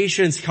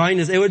 patience,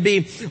 kindness. It would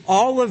be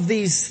all of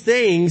these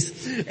things,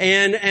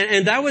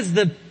 and that was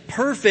the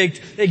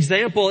perfect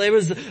example. It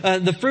was,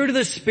 the fruit of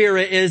the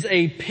Spirit is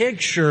a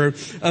picture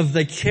of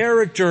the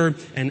character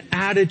and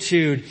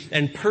attitude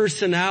and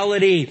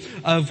personality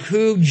of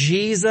who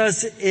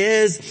Jesus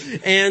is.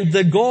 And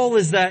the goal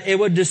is that it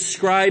would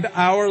describe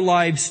our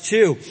lives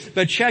too.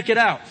 But check it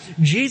out.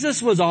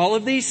 Jesus was all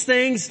of these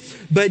things,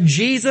 but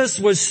Jesus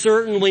was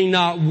certainly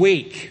not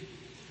weak.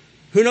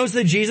 Who knows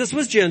that Jesus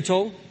was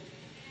gentle?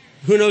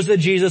 Who knows that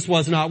Jesus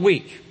was not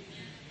weak?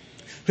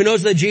 Who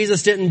knows that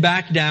Jesus didn't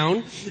back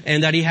down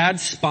and that he had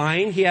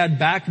spine, he had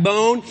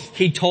backbone,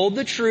 he told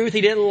the truth, he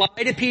didn't lie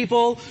to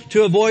people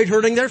to avoid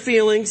hurting their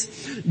feelings.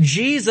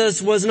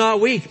 Jesus was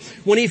not weak.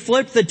 When he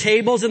flipped the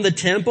tables in the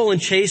temple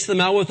and chased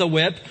them out with a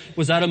whip,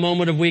 was that a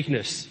moment of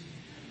weakness?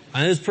 I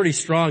think it was pretty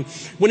strong.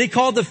 When he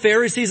called the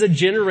Pharisees a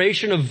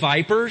generation of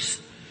vipers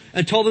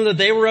and told them that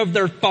they were of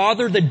their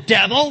father, the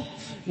devil,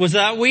 was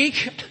that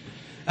weak?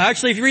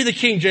 Actually, if you read the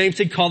King James,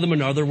 he'd call them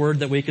another word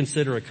that we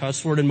consider a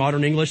cuss word in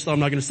modern English, so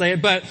I'm not going to say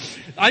it. But,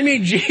 I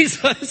mean,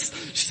 Jesus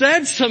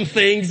said some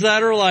things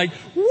that are like,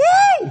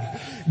 woo!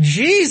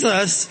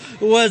 Jesus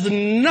was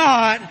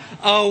not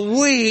a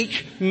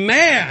weak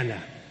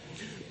man.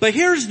 But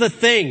here's the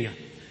thing.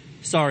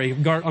 Sorry,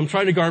 I'm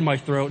trying to guard my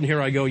throat, and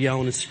here I go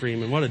yelling and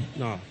screaming.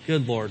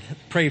 Good Lord.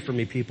 Pray for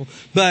me, people.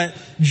 But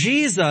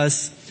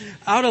Jesus,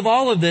 out of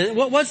all of this,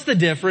 what's the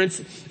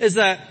difference? Is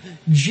that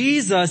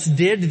Jesus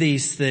did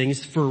these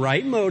things for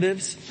right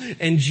motives,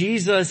 and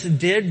Jesus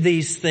did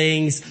these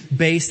things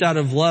based out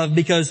of love,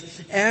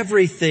 because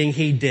everything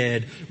he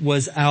did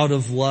was out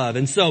of love.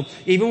 And so,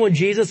 even when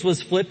Jesus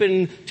was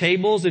flipping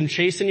tables and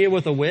chasing you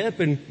with a whip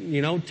and,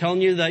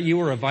 telling you that you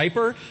were a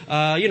viper,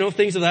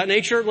 things of that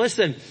nature,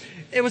 listen,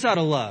 it was out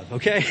of love,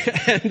 okay?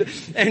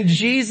 And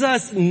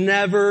Jesus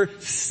never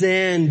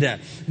sinned.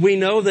 We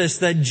know this,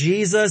 that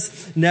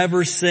Jesus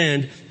never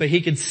sinned, but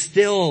he could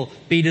still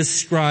be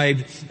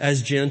described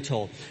as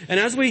gentle. And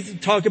as we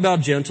talk about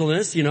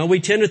gentleness, we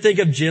tend to think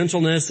of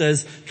gentleness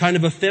as kind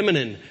of a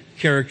feminine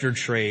character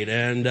trait.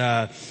 And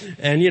a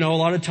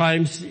lot of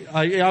times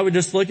I would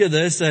just look at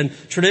this, and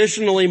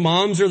traditionally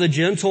moms are the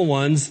gentle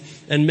ones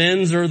and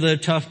men's are the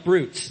tough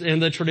brutes in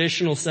the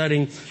traditional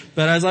setting.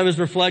 But as I was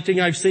reflecting,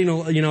 I've seen,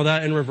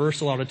 that in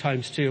reverse a lot of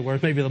times too, where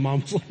maybe the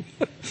mom was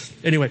like,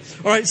 anyway.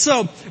 All right.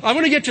 So I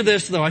want to get to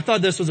this though. I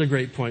thought this was a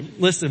great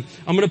point. Listen,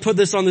 I'm going to put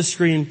this on the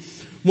screen.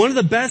 One of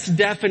the best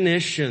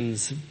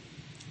definitions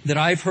that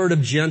I've heard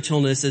of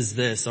gentleness is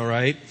this. All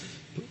right.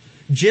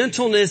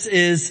 Gentleness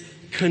is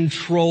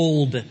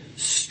controlled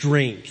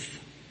strength.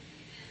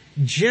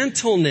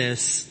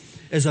 Gentleness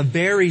is a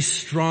very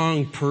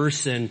strong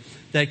person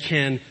that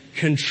can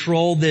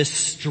control this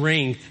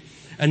strength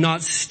and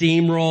not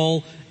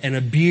steamroll and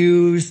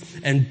abuse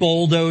and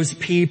bulldoze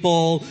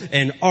people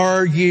and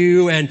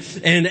argue and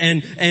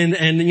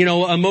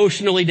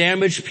emotionally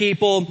damage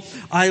people.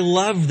 I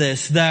love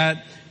this,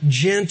 that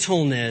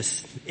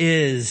gentleness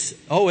is,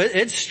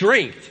 it's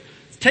strength.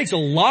 It takes a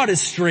lot of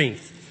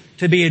strength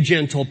to be a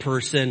gentle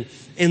person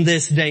in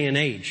this day and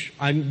age.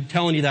 I'm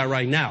telling you that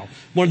right now.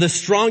 One of the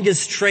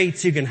strongest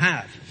traits you can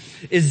have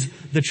is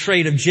the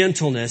trait of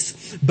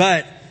gentleness,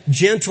 but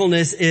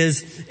gentleness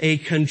is a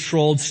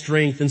controlled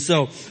strength. And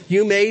so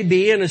you may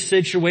be in a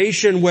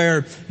situation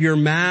where you're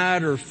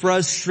mad or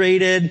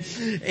frustrated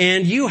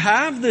and you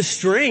have the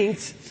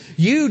strength,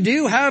 you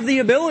do have the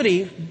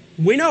ability,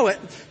 we know it,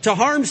 to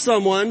harm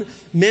someone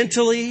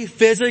mentally,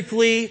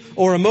 physically,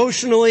 or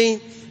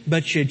emotionally,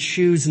 but you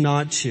choose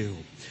not to.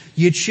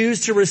 You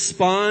choose to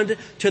respond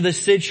to the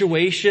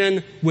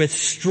situation with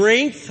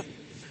strength,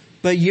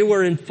 but you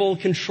are in full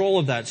control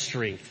of that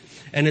strength.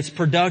 And it's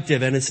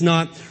productive and it's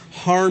not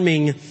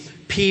harming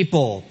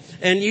people.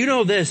 And you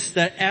know this,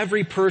 that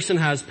every person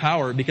has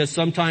power, because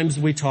sometimes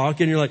we talk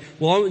and you're like,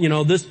 well,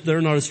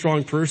 they're not a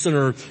strong person,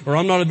 or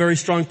I'm not a very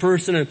strong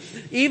person. And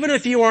even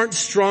if you aren't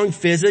strong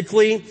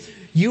physically,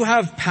 you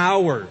have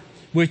power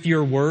with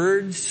your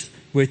words,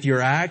 with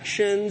your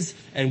actions,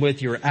 and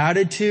with your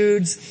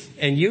attitudes.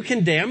 And you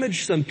can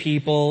damage some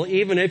people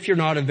even if you're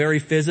not a very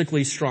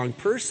physically strong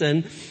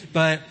person,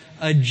 but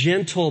a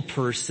gentle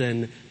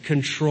person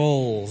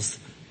controls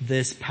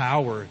this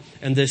power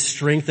and this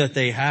strength that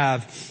they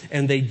have,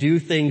 and they do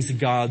things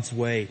God's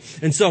way.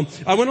 And so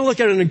I want to look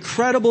at an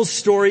incredible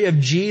story of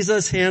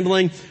Jesus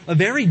handling a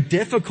very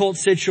difficult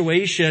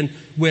situation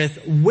with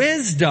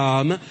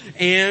wisdom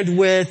and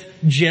with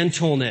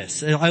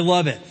gentleness. And I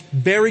love it.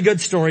 Very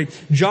good story.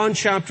 John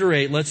chapter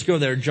 8. Let's go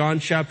there. John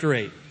chapter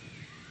 8.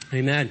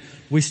 Amen.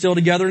 We still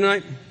together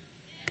tonight?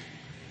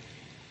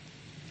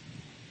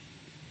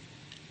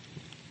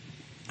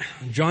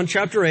 John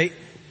chapter 8.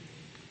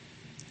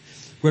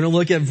 We're going to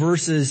look at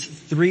verses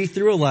 3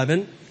 through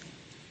 11.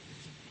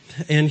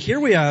 And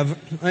here we have,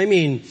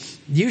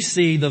 you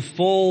see the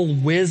full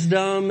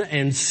wisdom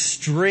and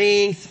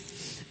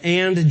strength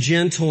and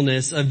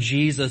gentleness of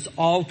Jesus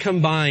all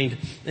combined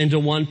into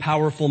one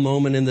powerful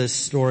moment in this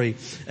story.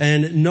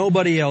 And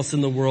nobody else in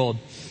the world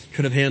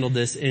could have handled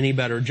this any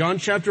better. John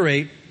chapter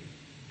 8.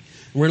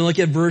 We're going to look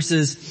at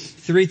verses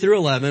 3 through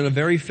 11, a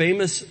very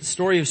famous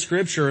story of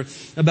Scripture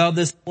about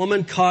this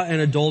woman caught in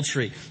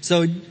adultery.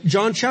 So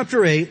John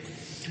chapter 8,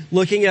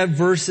 looking at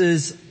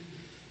verses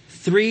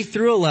 3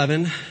 through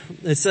 11,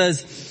 it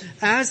says,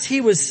 as he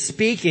was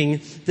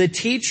speaking, the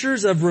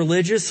teachers of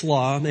religious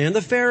law and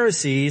the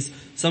Pharisees,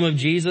 some of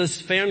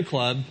Jesus' fan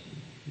club,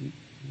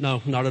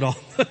 no, not at all,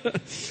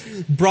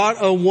 brought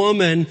a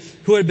woman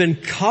who had been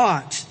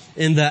caught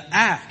in the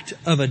act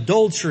of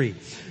adultery.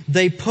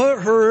 They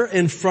put her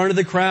in front of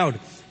the crowd.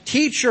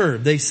 Teacher,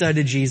 they said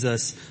to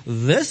Jesus,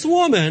 this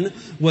woman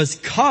was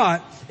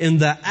caught in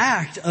the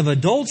act of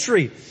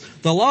adultery.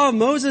 The law of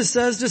Moses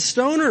says to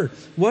stone her.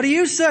 What do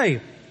you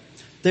say?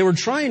 They were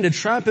trying to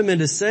trap him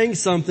into saying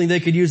something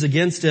they could use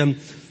against him.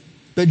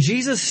 But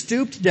Jesus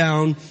stooped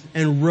down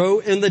and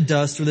wrote in the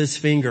dust with his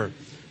finger.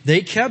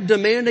 They kept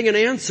demanding an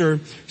answer,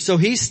 so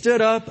he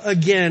stood up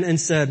again and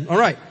said, all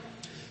right,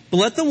 but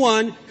let the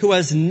one who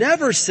has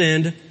never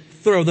sinned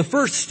throw the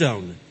first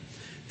stone.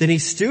 Then he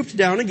stooped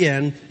down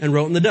again and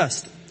wrote in the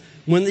dust.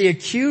 When the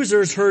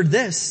accusers heard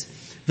this,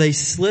 they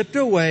slipped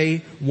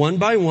away one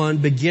by one,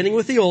 beginning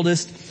with the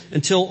oldest,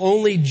 until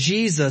only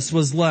Jesus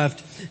was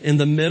left in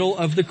the middle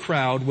of the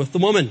crowd with the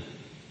woman.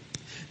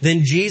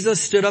 Then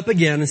Jesus stood up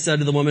again and said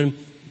to the woman,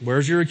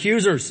 where's your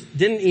accusers?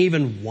 Didn't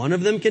even one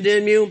of them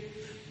condemn you?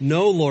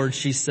 No, Lord,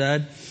 she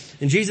said.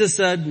 And Jesus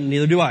said,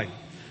 neither do I.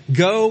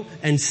 Go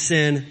and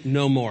sin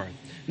no more.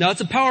 Now,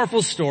 it's a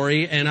powerful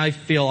story, and I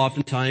feel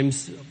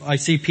oftentimes I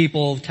see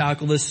people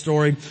tackle this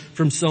story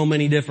from so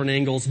many different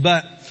angles.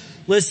 But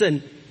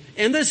listen,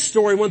 in this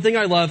story, one thing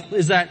I love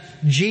is that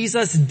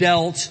Jesus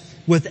dealt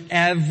with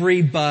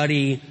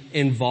everybody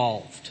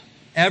involved.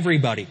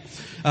 Everybody.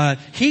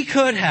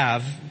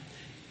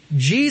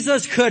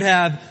 Jesus could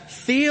have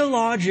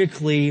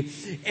theologically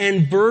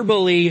and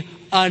verbally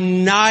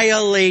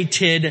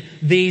annihilated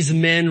these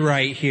men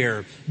right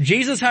here.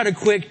 Jesus had a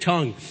quick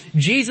tongue.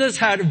 Jesus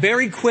had a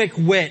very quick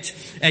wit.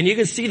 And you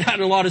can see that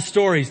in a lot of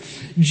stories.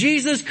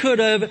 Jesus could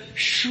have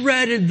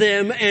shredded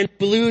them and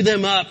blew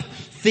them up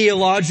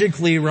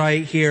theologically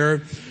right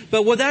here.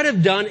 But would that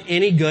have done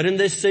any good in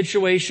this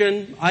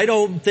situation? I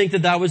don't think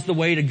that was the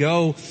way to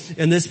go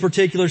in this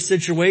particular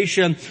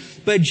situation.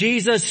 But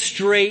Jesus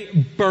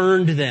straight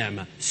burned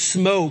them.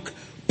 Smoke.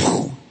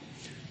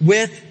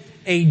 With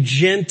a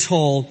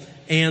gentle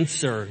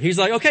answer. He's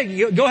like,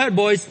 okay, go ahead,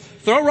 boys.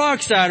 Throw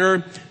rocks at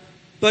her.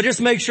 But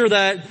just make sure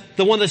that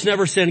the one that's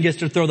never sinned gets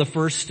to throw the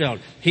first stone.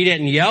 He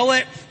didn't yell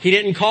it. He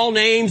didn't call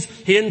names.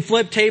 He didn't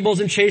flip tables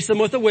and chase them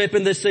with a whip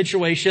in this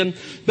situation.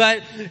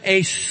 But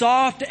a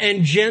soft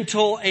and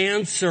gentle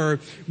answer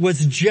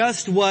was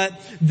just what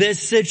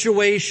this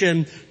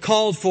situation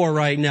called for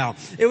right now.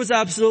 It was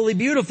absolutely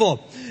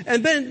beautiful.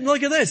 And then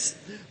look at this.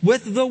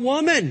 With the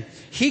woman,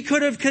 he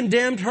could have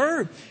condemned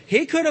her.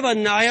 He could have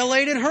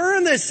annihilated her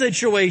in this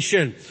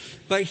situation.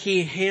 But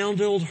he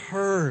handled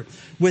her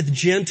with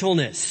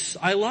gentleness.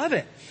 I love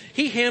it.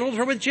 He handled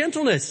her with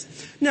gentleness.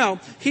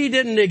 Now, he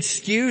didn't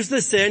excuse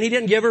the sin. He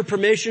didn't give her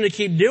permission to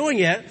keep doing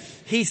it.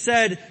 He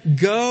said,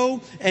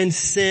 go and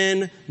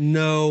sin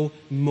no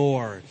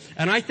more.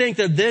 And I think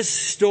that this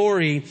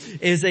story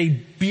is a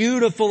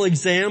beautiful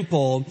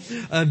example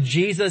of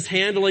Jesus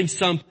handling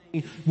something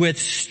with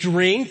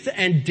strength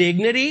and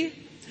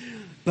dignity,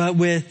 but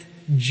with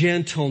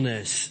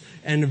gentleness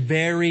and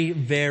very,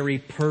 very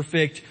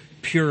perfect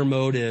pure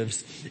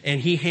motives.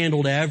 And he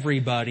handled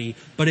everybody,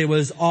 but it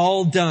was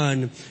all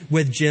done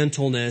with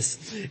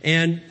gentleness.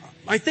 And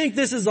I think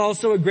this is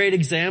also a great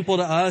example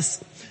to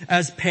us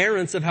as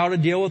parents of how to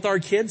deal with our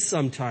kids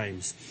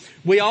sometimes.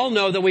 We all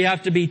know that we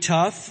have to be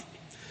tough.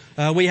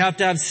 We have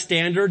to have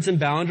standards and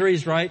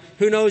boundaries, right?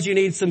 Who knows, you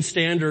need some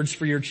standards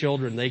for your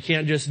children. They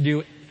can't just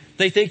do.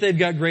 They think they've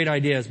got great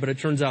ideas, but it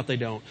turns out they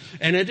don't.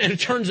 And it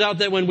turns out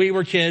that when we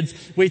were kids,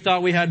 we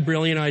thought we had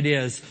brilliant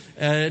ideas.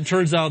 It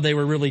turns out they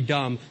were really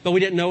dumb, but we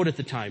didn't know it at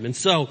the time. And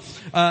so,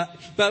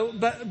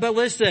 but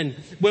listen,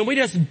 when we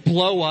just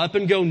blow up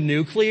and go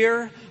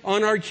nuclear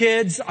on our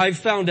kids, I've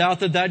found out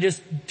that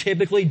just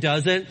typically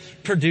doesn't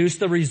produce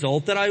the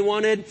result that I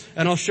wanted.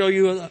 And I'll show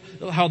you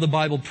how the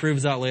Bible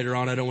proves that later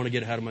on. I don't want to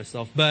get ahead of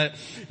myself, but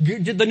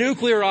the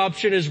nuclear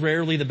option is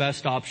rarely the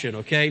best option,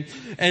 okay?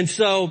 And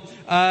so,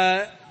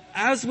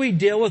 as we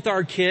deal with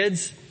our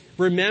kids,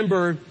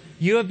 remember,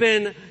 you have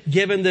been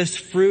given this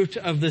fruit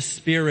of the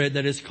Spirit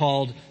that is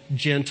called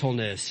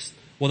gentleness.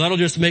 Well, that'll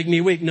just make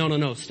me weak.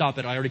 No, stop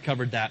it. I already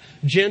covered that.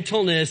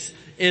 Gentleness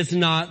is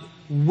not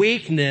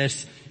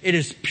weakness. It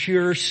is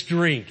pure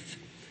strength,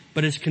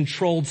 but it's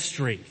controlled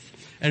strength.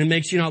 And it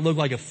makes you not look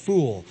like a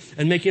fool,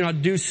 and make you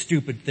not do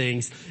stupid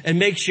things, and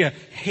makes you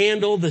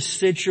handle the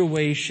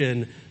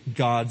situation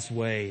God's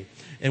way.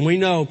 And we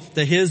know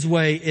that His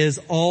way is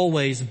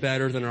always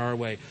better than our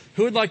way.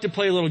 Who would like to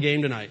play a little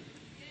game tonight?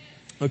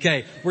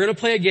 Okay, we're going to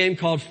play a game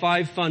called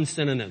 5 Fun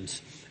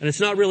Synonyms. And it's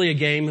not really a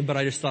game, but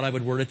I just thought I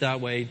would word it that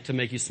way to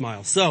make you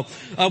smile. So,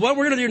 what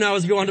we're going to do now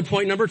is go on to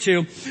point number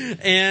 2.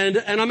 And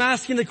I'm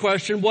asking the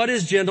question, what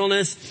is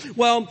gentleness?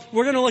 Well,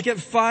 we're going to look at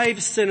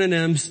 5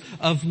 synonyms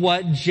of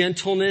what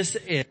gentleness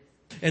is.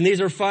 And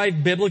these are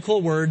 5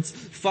 biblical words,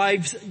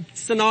 5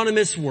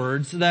 synonymous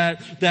words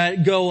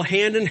that go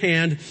hand in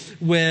hand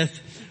with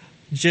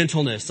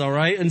gentleness, all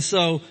right? And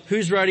so,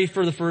 who's ready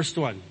for the first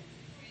one?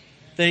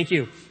 Thank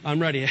you.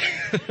 I'm ready.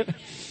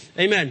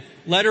 Amen.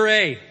 Letter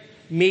A,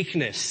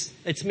 meekness.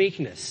 It's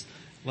meekness.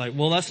 Like,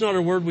 well, that's not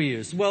a word we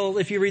use. Well,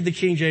 if you read the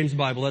King James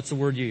Bible, that's the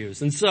word you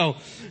use. And so,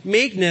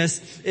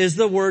 meekness is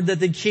the word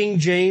that the King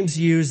James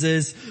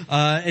uses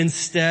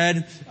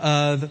instead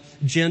of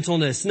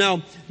gentleness.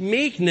 Now,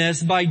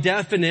 meekness, by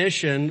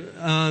definition,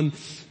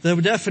 the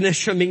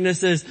definition of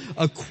meekness is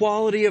a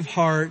quality of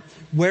heart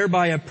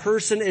whereby a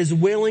person is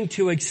willing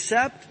to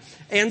accept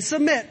and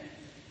submit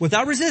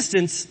without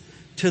resistance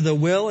to the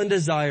will and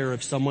desire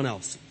of someone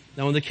else.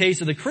 Now, in the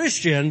case of the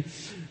Christian,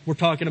 we're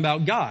talking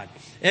about God.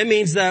 It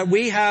means that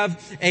we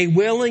have a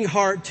willing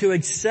heart to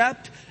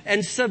accept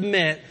and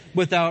submit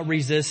without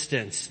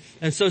resistance.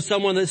 And so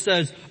someone that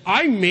says,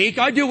 I'm meek,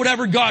 I do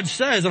whatever God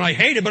says, and I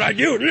hate it, but I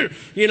do it.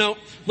 You know,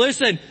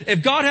 listen,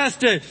 if God has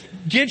to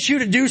get you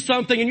to do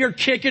something and you're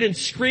kicking and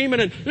screaming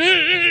and,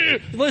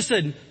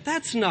 listen,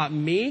 that's not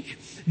meek.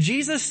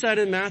 Jesus said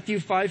in Matthew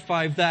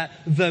 5:5 that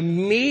the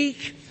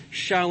meek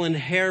shall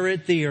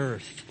inherit the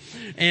earth.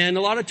 And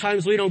a lot of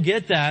times we don't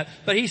get that,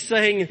 but he's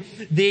saying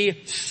the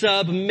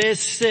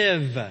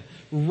submissive,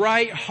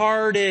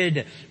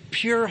 right-hearted,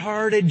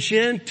 pure-hearted,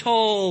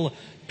 gentle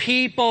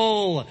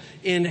people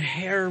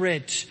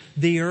inherit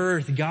the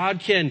earth. God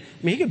can,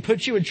 he can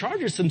put you in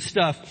charge of some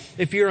stuff.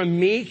 If you're a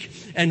meek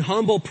and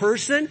humble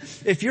person,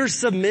 if you're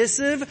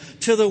submissive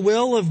to the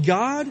will of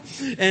God.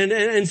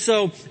 And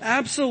so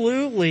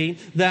absolutely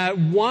that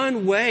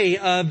one way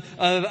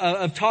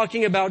of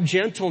talking about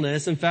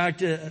gentleness, in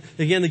fact,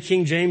 again, the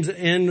King James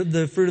in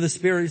the fruit of the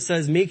Spirit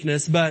says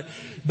meekness, but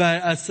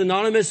a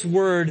synonymous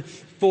word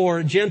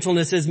for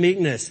gentleness is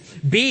meekness.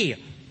 B,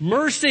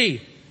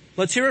 mercy.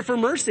 Let's hear it for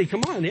mercy.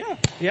 Come on.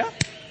 Yeah.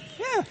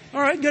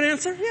 All right. Good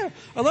answer. Yeah.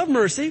 I love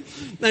mercy.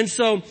 And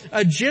so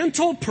a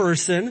gentle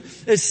person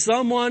is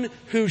someone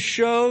who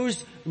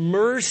shows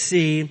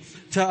mercy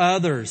to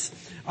others.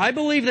 I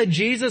believe that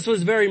Jesus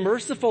was very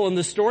merciful in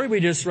the story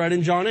we just read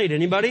in John 8.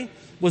 Anybody?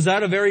 Was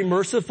that a very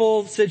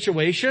merciful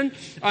situation?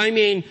 I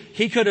mean,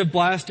 he could have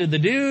blasted the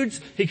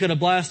dudes. He could have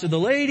blasted the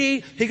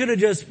lady. He could have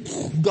just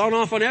gone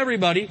off on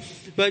everybody.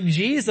 But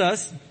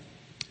Jesus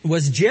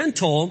was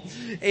gentle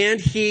and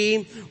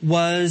he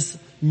was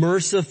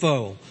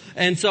merciful.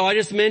 And so I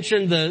just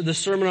mentioned the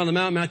Sermon on the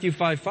Mount, Matthew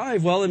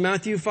 5:5. Well, in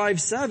Matthew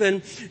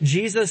 5:7,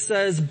 Jesus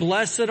says,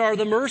 blessed are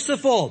the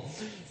merciful,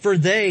 for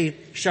they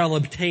shall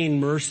obtain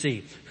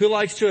mercy. Who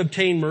likes to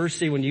obtain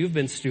mercy when you've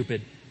been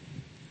stupid?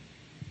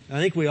 I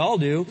think we all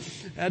do.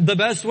 The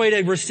best way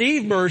to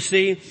receive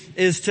mercy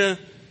is to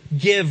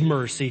give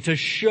mercy, to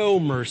show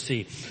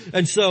mercy.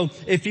 And so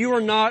if you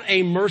are not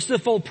a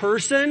merciful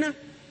person,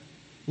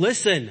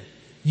 listen,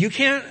 you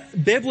can't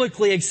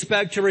biblically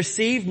expect to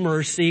receive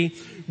mercy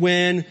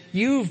when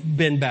you've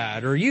been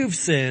bad or you've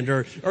sinned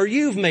or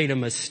you've made a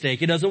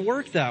mistake. It doesn't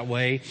work that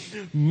way.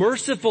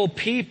 Merciful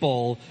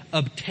people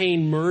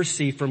obtain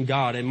mercy from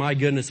God. And my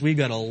goodness, we've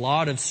got a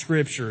lot of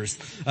scriptures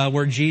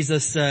where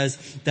Jesus says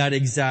that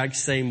exact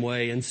same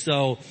way. And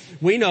so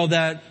we know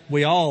that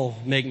we all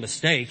make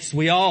mistakes.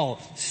 We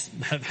all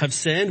have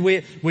sinned.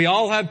 We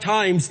all have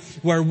times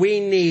where we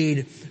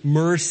need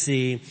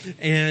mercy,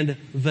 and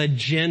the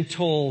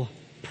gentle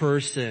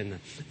person,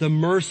 the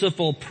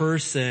merciful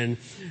person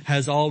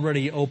has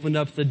already opened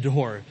up the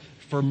door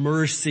for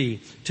mercy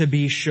to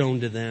be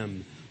shown to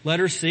them.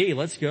 Letter C,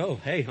 let's go.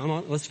 Hey,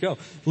 let's go.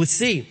 Let's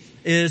see,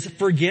 is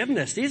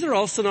forgiveness. These are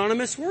all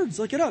synonymous words.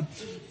 Look it up.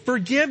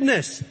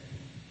 Forgiveness.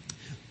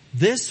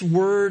 This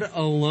word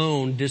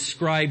alone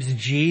describes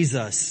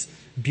Jesus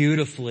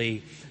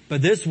beautifully,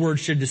 but this word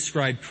should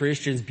describe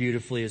Christians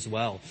beautifully as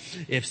well.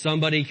 If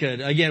somebody could,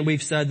 again,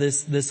 we've said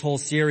this whole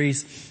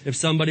series, if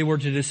somebody were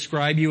to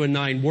describe you in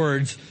 9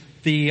 words,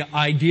 the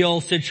ideal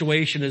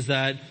situation is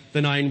that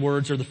the 9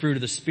 words are the fruit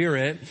of the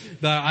Spirit.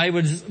 But I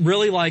would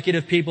really like it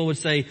if people would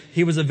say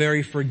he was a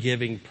very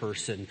forgiving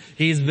person.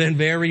 He's been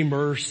very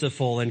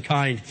merciful and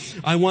kind.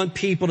 I want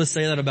people to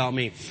say that about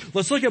me.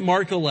 Let's look at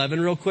Mark 11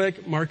 real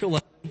quick. Mark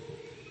 11.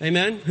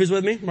 Amen? Who's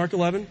with me? Mark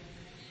 11.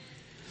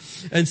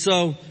 And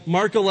so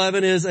Mark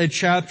 11 is a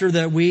chapter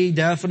that we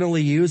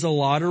definitely use a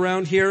lot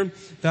around here. In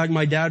fact,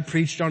 my dad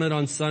preached on it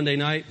on Sunday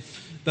night.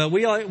 But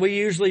we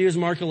usually use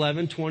Mark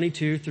 11,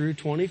 22 through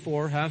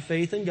 24. Have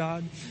faith in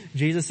God.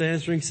 Jesus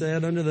answering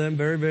said unto them,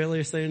 very verily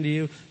I say unto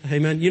you,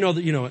 amen. You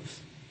know it.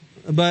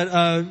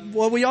 But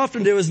what we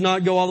often do is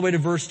not go all the way to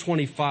verse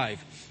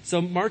 25. So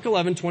Mark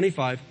 11,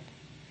 25.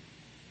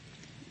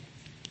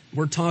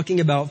 We're talking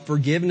about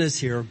forgiveness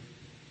here.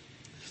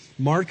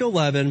 Mark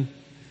 11,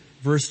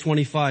 verse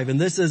 25. And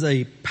this is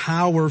a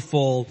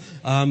powerful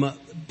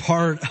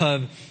part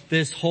of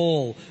this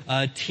whole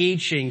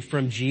teaching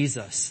from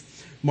Jesus.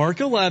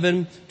 Mark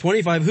 11,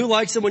 25. Who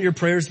likes it when your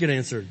prayers get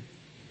answered?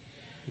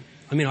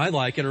 I mean, I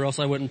like it, or else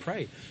I wouldn't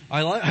pray.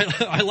 I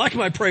like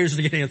my prayers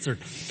to get answered.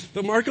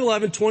 But Mark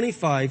 11,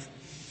 25,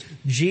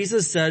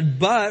 Jesus said,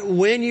 but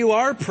when you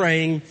are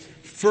praying,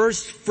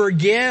 First,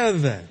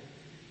 forgive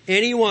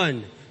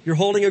anyone you're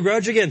holding a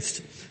grudge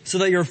against, so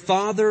that your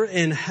Father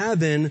in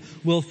heaven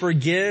will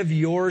forgive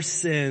your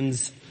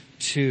sins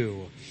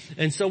too.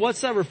 And so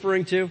what's that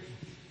referring to?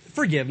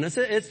 Forgiveness.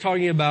 It's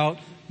talking about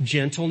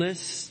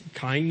gentleness,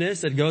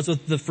 kindness. It goes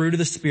with the fruit of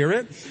the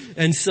Spirit.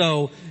 And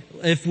so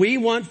if we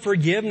want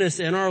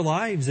forgiveness in our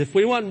lives, if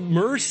we want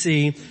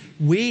mercy,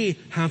 we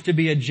have to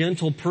be a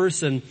gentle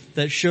person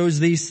that shows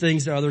these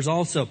things to others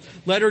also.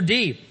 Letter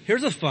D.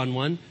 Here's a fun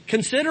one.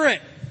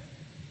 Considerate.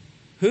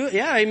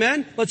 Yeah,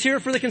 amen. Let's hear it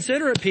for the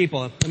considerate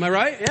people. Am I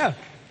right? Yeah.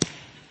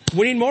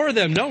 We need more of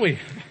them, don't we?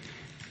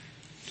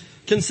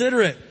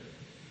 Considerate.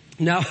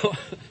 Now,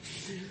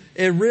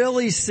 it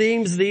really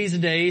seems these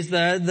days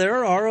that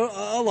there are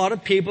a lot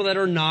of people that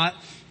are not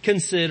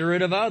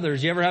considerate of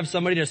others. You ever have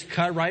somebody just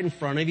cut right in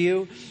front of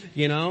you,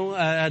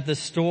 at the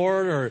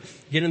store or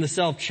get in the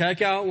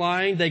self-checkout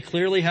line? They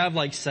clearly have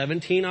like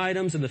 17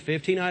 items in the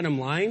 15-item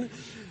line.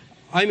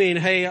 I mean,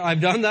 hey, I've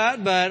done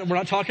that, but we're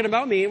not talking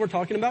about me. We're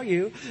talking about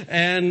you.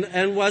 And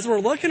as we're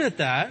looking at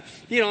that,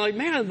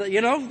 man,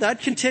 that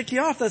can tick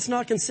you off. That's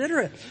not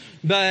considerate.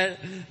 But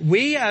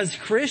we as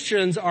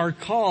Christians are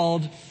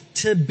called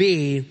to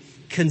be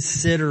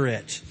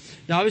considerate.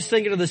 Now, I was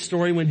thinking of the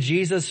story when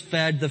Jesus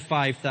fed the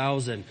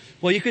 5,000.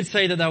 Well, you could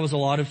say that was a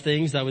lot of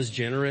things. That was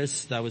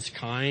generous, that was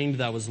kind,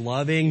 that was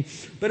loving,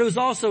 but it was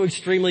also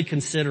extremely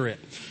considerate.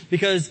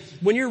 Because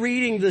when you're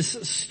reading this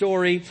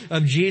story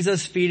of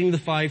Jesus feeding the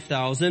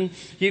 5,000,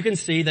 you can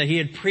see that he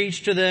had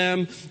preached to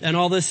them and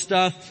all this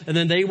stuff, and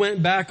then they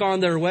went back on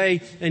their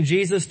way, and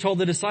Jesus told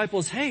the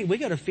disciples, hey, we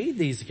gotta feed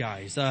these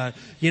guys.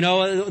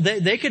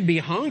 They could be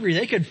hungry,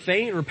 they could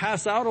faint or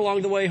pass out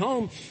along the way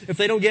home if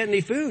they don't get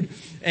any food.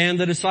 And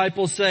the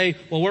disciples say,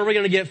 well, where are we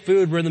gonna get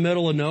food? We're in the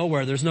middle of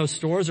nowhere. There's no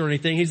stores or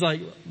anything. He's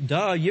like,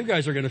 duh, you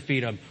guys are gonna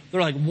feed them.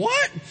 They're like,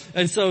 what?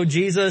 And so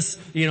Jesus,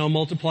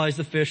 multiplies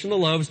the fish and the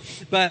loaves.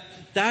 But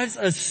that's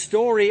a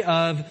story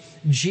of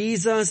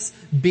Jesus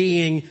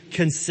being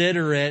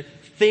considerate,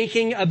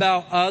 thinking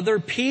about other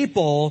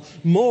people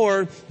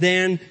more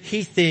than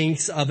he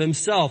thinks of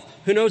himself.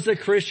 Who knows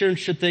that Christians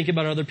should think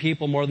about other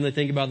people more than they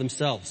think about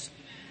themselves?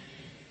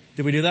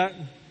 Did we do that?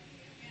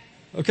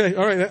 Okay,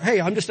 alright. Hey,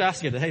 I'm just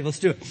asking it. Hey, let's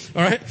do it.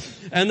 Alright?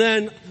 And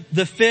then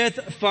the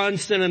fifth fun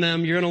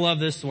synonym, you're gonna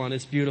love this one.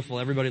 It's beautiful.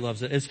 Everybody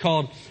loves it. It's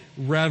called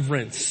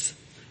reverence.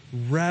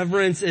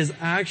 Reverence is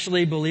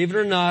actually, believe it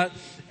or not,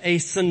 a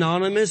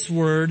synonymous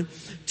word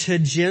to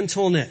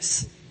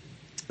gentleness.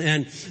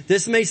 And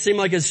this may seem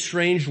like a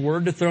strange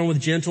word to throw in with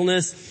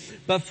gentleness,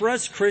 but for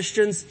us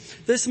Christians,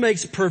 this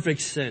makes perfect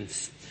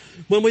sense.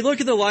 When we look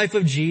at the life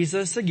of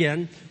Jesus,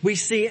 again, we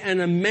see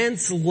an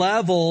immense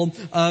level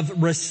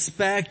of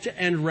respect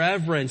and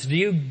reverence. Do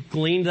you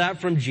glean that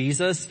from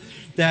Jesus?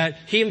 That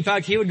he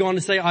would go on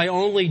to say, I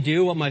only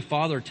do what my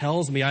Father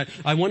tells me.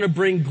 I want to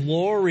bring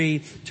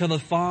glory to the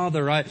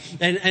Father.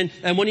 And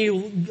when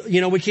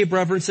we keep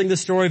referencing the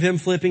story of him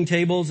flipping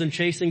tables and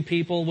chasing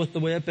people with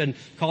the whip and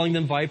calling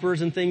them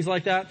vipers and things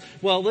like that.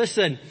 Well,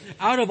 listen,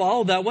 out of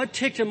all of that, what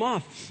ticked him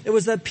off? It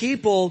was that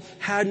people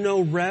had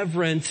no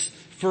reverence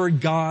for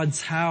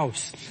God's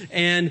house.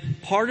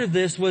 And part of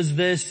this was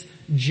this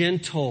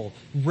gentle,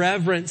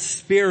 reverent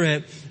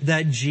spirit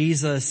that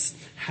Jesus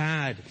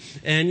had.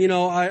 And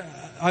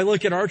I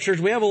look at our church,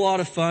 we have a lot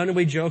of fun and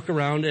we joke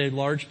around a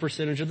large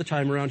percentage of the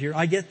time around here.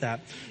 I get that.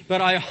 But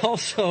I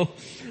also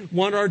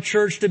want our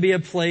church to be a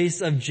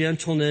place of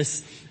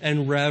gentleness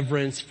and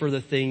reverence for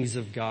the things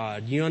of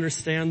God. You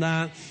understand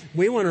that?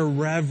 We want to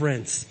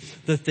reverence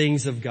the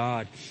things of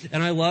God.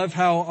 And I love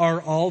how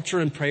our altar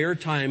and prayer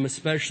time,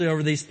 especially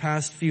over these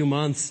past few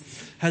months,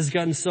 has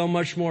gotten so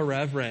much more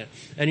reverent.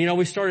 And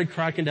we started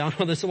cracking down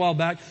on this a while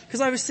back because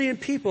I was seeing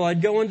people.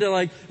 I'd go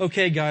into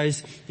okay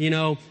guys,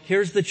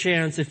 here's the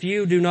chance. If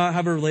you do not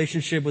have a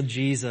relationship with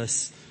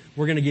Jesus,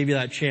 we're going to give you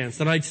that chance.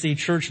 Then I'd see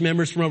church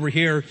members from over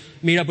here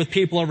meet up with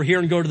people over here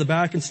and go to the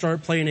back and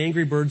start playing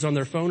Angry Birds on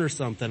their phone or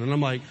something. And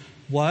I'm like,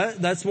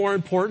 what? That's more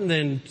important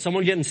than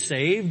someone getting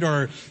saved?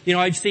 Or,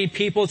 I'd see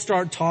people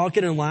start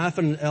talking and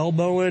laughing and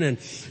elbowing. And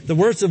the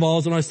worst of all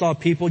is when I saw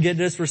people get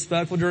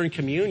disrespectful during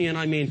communion.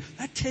 I mean,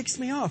 that ticks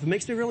me off. It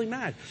makes me really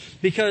mad.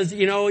 Because,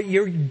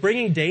 you're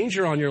bringing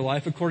danger on your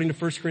life according to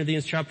 1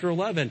 Corinthians chapter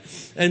 11.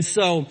 And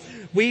so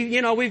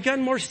we've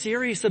gotten more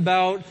serious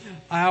about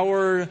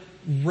our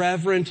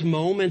reverent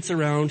moments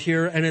around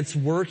here, and it's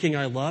working.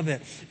 I love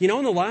it. In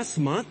the last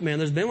month, man,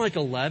 there's been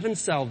 11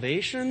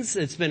 salvations.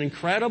 It's been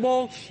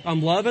incredible.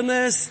 I'm loving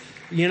this.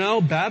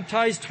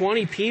 Baptized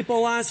 20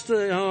 people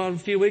a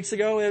few weeks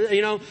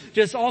ago.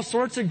 Just all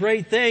sorts of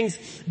great things.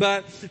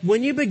 But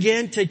when you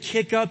begin to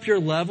kick up your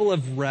level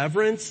of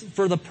reverence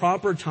for the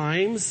proper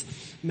times,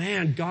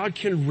 man, God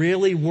can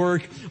really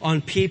work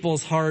on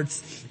people's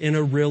hearts in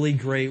a really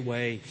great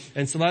way.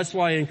 And so that's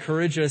why I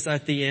encourage us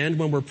at the end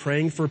when we're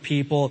praying for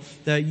people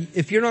that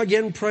if you're not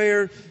getting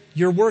prayer,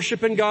 you're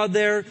worshiping God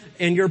there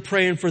and you're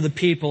praying for the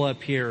people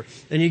up here.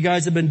 And you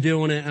guys have been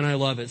doing it and I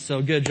love it.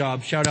 So good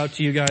job. Shout out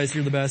to you guys.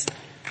 You're the best.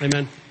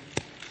 Amen.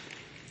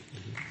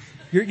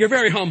 You're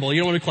very humble.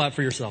 You don't want to clap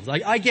for yourselves.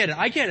 I get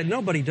it.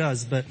 Nobody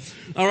does, but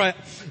alright.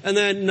 And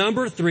then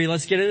number 3,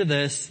 let's get into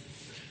this.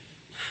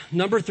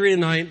 Number 3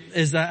 tonight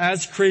is that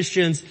as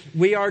Christians,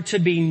 we are to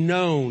be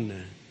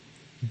known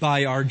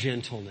by our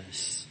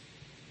gentleness.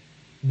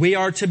 We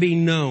are to be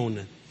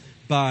known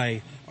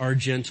by our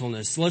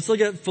gentleness. Let's look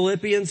at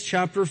Philippians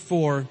chapter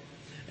 4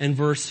 and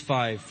verse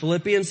 5.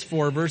 Philippians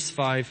 4 verse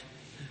 5.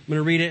 I'm going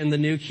to read it in the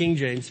New King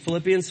James.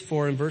 Philippians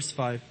 4 and verse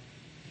 5.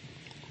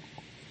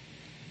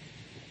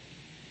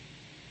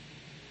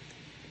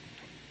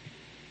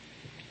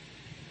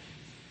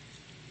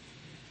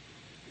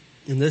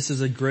 And this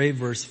is a great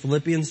verse.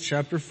 Philippians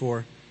chapter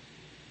 4.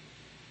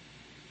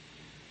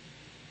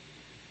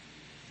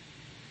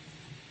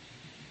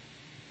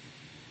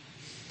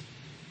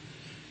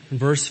 In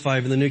verse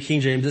 5 in the New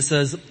King James, it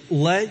says,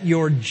 "Let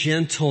your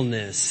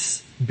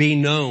gentleness be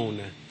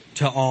known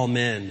to all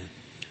men.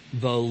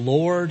 The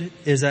Lord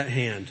is at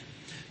hand."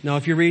 Now,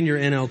 if you're reading your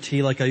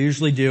NLT like I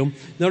usually do,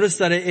 notice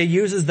that it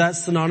uses that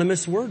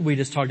synonymous word we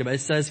just talked about.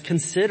 It says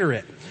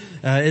considerate.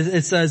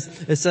 It says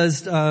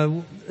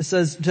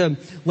to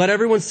let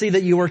everyone see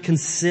that you are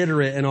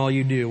considerate in all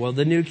you do. Well,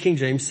 the New King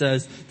James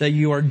says that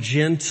you are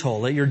gentle.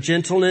 Let your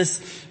gentleness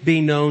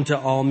be known to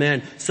all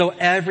men. So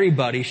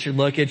everybody should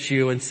look at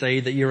you and say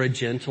that you're a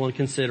gentle and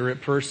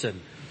considerate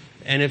person.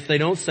 And if they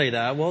don't say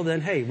that, well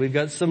then, hey, we've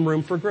got some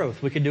room for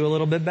growth. We could do a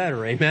little bit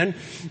better. Amen.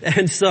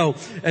 And so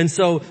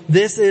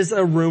this is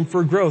a room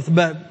for growth.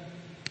 But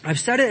I've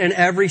said it in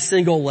every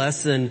single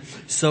lesson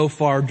so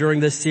far during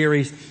this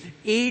series.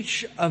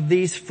 Each of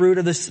these fruit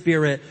of the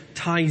Spirit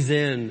ties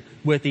in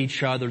with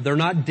each other. They're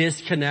not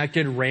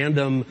disconnected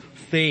random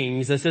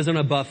things. This isn't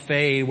a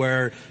buffet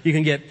where you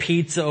can get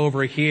pizza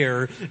over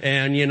here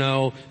and,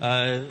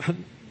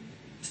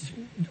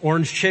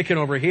 orange chicken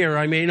over here.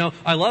 I mean,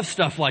 I love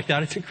stuff like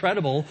that. It's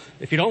incredible.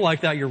 If you don't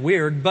like that, you're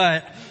weird,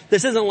 but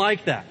this isn't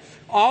like that.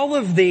 All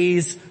of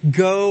these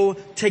go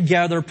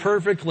together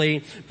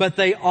perfectly, but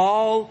they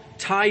all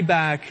tie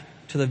back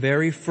to the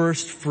very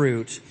first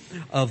fruit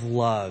of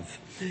love.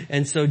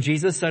 And so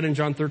Jesus said in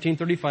John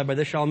 13:35, "By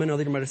this shall men know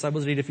that you're my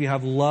disciples indeed, if you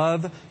have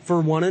love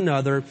for one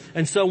another."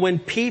 And so when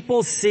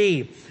people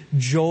see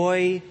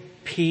joy,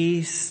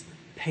 peace,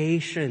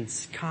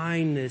 patience,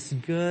 kindness,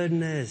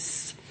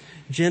 goodness,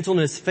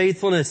 gentleness,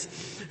 faithfulness,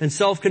 and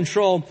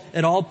self-control,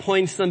 it all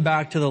points them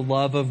back to the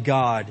love of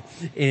God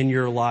in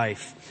your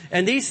life.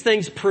 And these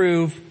things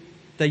prove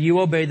that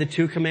you obey the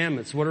 2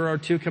 commandments. What are our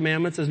 2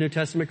 commandments as New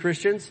Testament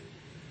Christians?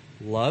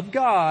 Love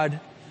God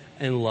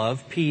and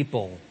love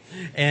people.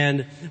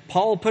 And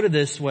Paul put it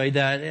this way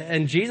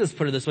and Jesus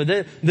put it this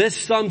way, this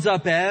sums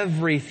up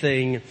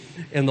everything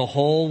in the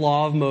whole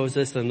law of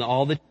Moses and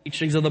all the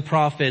teachings of the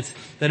prophets,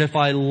 that if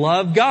I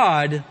love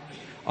God,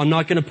 I'm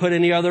not going to put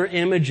any other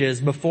images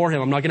before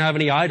Him. I'm not going to have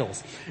any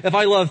idols. If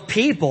I love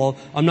people,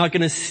 I'm not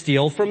going to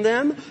steal from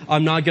them.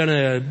 I'm not going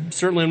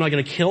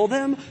to kill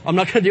them. I'm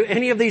not going to do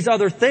any of these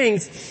other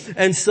things.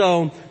 And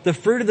so the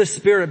fruit of the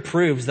Spirit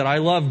proves that I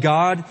love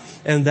God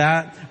and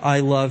that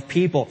I love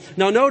people.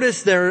 Now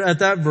notice there at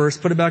that verse,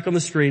 put it back on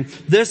the screen,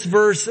 this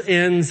verse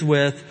ends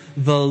with,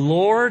 "The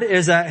Lord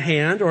is at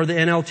hand," or the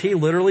NLT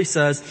literally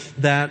says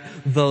that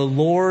the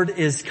Lord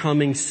is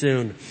coming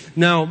soon.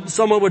 Now,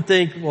 someone would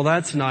think, well,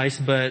 that's nice,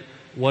 but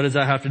what does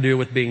that have to do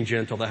with being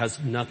gentle? That has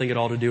nothing at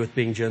all to do with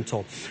being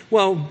gentle.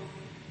 Well,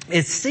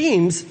 it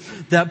seems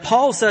that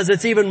Paul says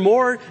it's even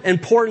more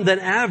important than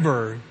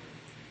ever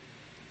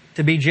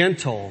to be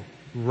gentle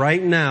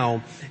right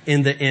now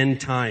in the end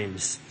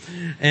times.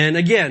 And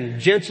again,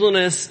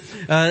 gentleness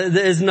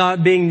is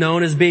not being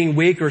known as being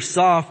weak or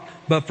soft,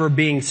 but for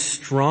being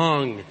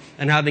strong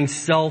and having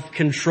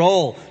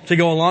self-control to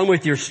go along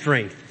with your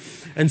strength.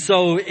 And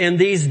so in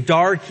these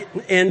dark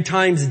end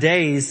times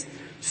days,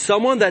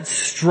 someone that's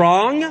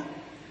strong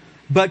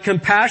but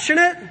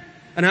compassionate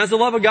and has the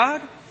love of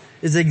God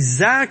is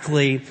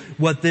exactly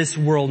what this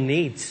world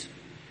needs.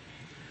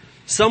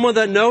 Someone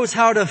that knows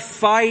how to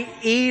fight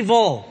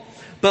evil,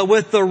 but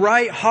with the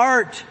right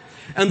heart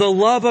and the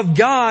love of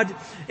God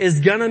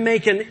is gonna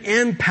make an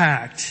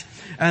impact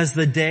as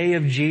the day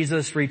of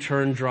Jesus'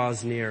 return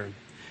draws near.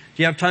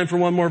 Do you have time for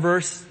one more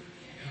verse?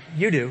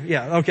 You do,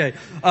 yeah, okay.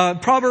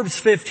 Proverbs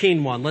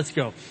 15:1, let's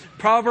go.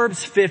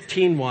 Proverbs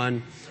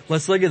 15:1,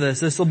 let's look at this.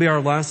 This will be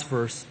our last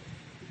verse.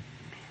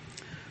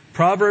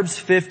 Proverbs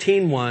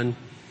 15:1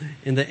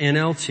 in the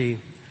NLT.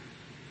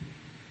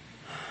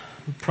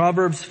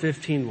 Proverbs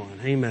 15:1,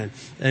 amen.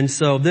 And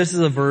so this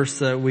is a verse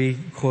that we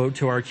quote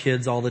to our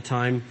kids all the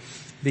time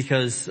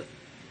because,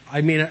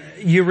 I mean,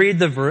 you read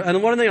the verse,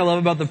 and one thing I love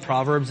about the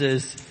Proverbs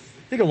is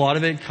I think a lot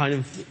of it kind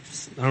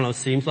of,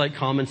 seems like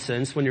common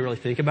sense when you really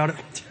think about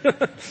it.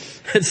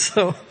 And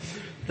so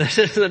this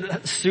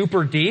isn't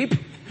super deep,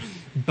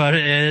 but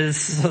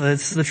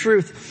it's the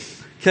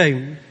truth.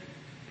 Okay.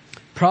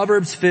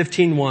 Proverbs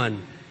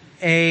 15:1.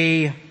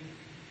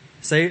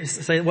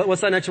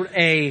 What's that next word?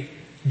 A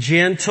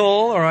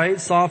gentle, alright,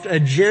 soft,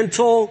 a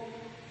gentle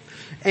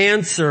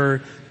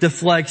answer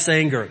deflects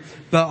anger,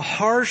 but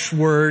harsh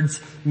words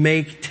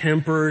make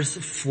tempers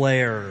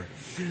flare.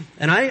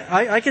 And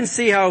I can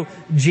see how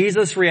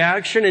Jesus'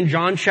 reaction in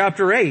John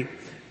chapter 8,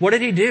 what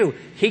did he do?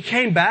 He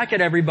came back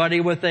at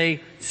everybody with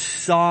a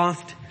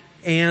soft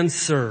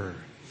answer.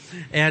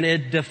 And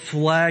it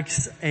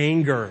deflects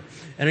anger.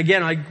 And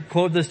again, I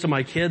quote this to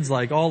my kids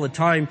like all the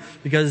time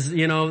because,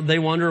 you know, they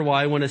wonder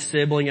why when a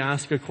sibling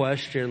asks a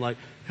question like,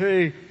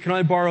 hey, can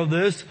I borrow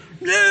this?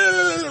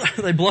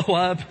 They blow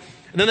up.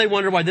 And then they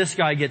wonder why this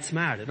guy gets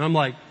mad. And I'm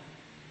like,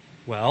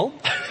 well,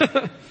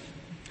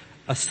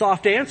 a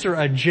soft answer,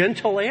 a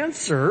gentle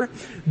answer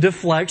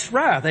deflects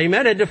wrath.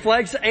 Amen? It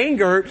deflects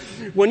anger.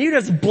 When you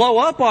just blow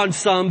up on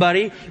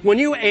somebody, when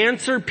you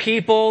answer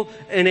people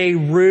in a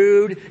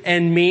rude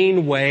and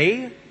mean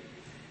way,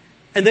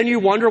 and then you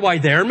wonder why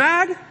they're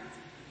mad,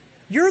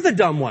 you're the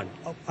dumb one.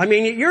 I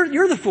mean,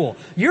 you're the fool.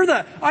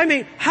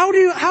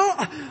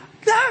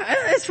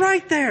 It's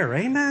right there.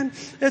 Amen.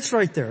 It's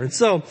right there. And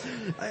so,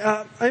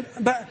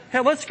 but hey,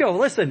 let's go.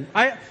 Listen,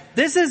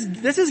 this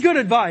is good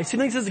advice. Who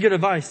thinks this is good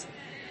advice?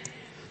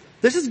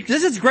 This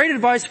is great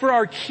advice for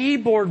our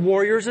keyboard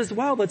warriors as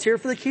well. Let's hear it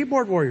for the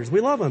keyboard warriors.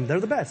 We love them. They're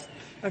the best.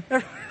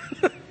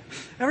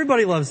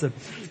 Everybody loves them.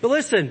 But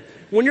listen,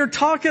 when you're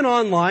talking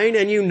online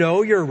and you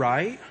know you're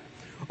right,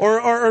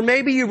 or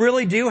maybe you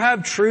really do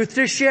have truth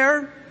to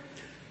share,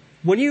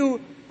 when you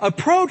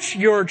approach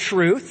your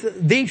truth,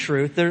 the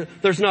truth,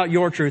 there's not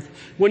your truth,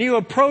 when you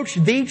approach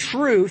the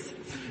truth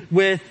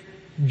with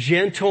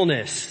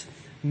gentleness,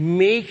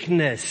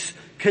 meekness,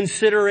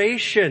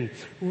 consideration,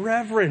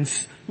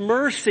 reverence,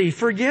 mercy,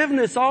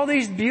 forgiveness, all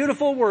these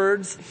beautiful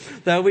words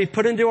that we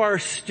put into our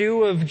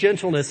stew of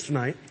gentleness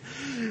tonight.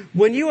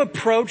 When you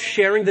approach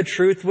sharing the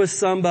truth with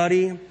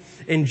somebody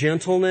in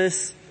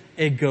gentleness,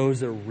 it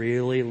goes a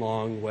really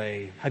long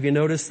way. Have you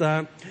noticed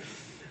that?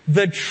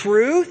 The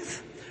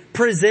truth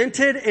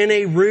presented in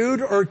a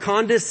rude or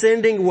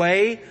condescending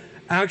way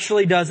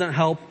actually doesn't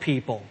help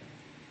people.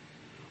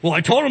 Well,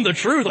 I told them the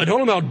truth. I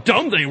told them how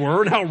dumb they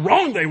were and how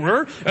wrong they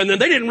were, and then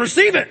they didn't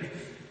receive it.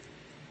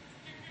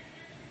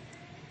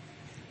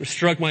 I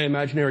struck my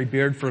imaginary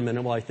beard for a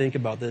minute while I think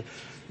about this.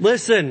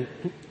 Listen,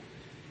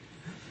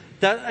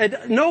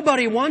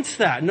 nobody wants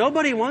that.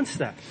 Nobody wants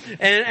that.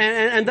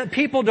 And that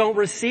people don't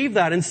receive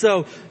that. And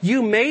so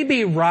you may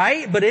be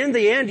right, but in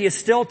the end you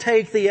still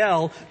take the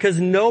L because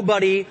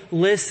nobody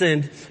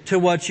listened to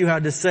what you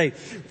had to say.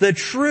 The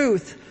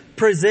truth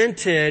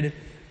presented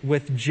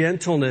with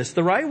gentleness,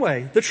 the right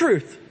way, the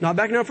truth, not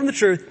backing out from the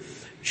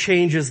truth,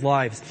 changes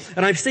lives.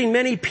 And I've seen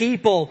many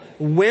people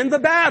win the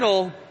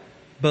battle,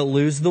 but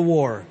lose the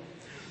war.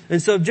 And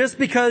so just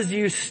because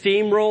you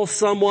steamroll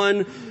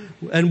someone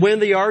and win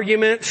the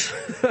argument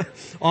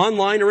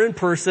online or in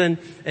person,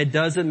 it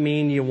doesn't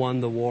mean you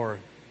won the war.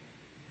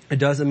 It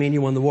doesn't mean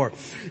you won the war.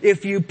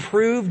 If you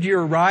proved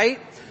you're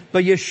right,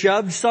 but you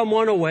shoved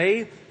someone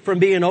away from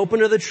being open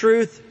to the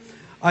truth,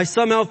 I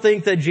somehow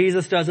think that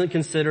Jesus doesn't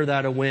consider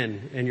that a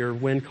win in your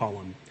win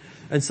column.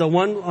 And so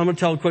I'm going to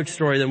tell a quick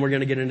story, then we're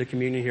going to get into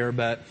communion here.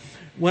 But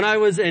when I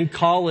was in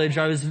college,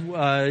 I was,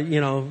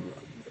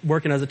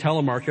 working as a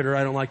telemarketer.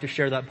 I don't like to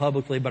share that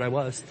publicly, but I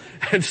was.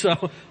 And so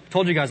I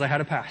told you guys I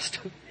had a past.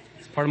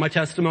 It's part of my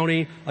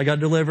testimony. I got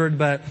delivered,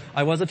 but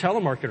I was a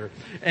telemarketer.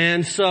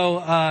 And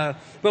so,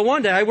 but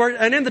one day I worked,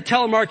 and in the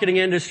telemarketing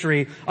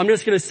industry, I'm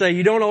just going to say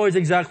you don't always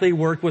exactly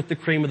work with the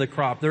cream of the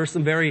crop. There are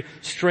some very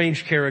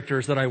strange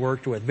characters that I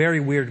worked with. Very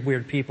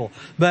weird people.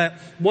 But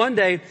one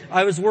day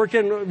I was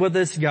working with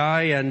this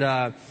guy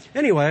and,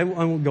 anyway, I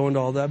won't go into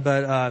all that,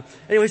 but,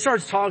 anyway, he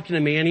starts talking to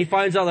me and he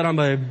finds out that I'm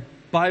a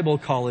Bible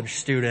college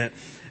student.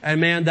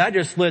 And man, that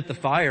just lit the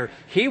fire.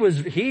 He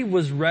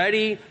was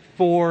ready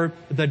for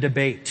the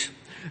debate.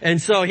 And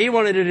so he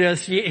wanted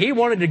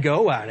to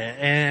go at it.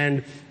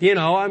 And,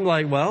 I'm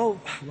like,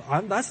 well,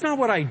 that's not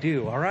what I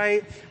do,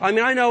 alright? I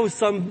mean, I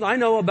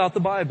know about the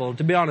Bible,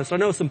 to be honest. I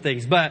know some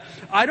things, but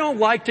I don't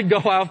like to go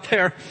out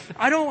there.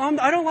 I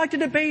don't like to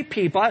debate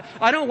people.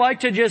 I don't like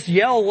to just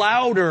yell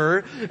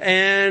louder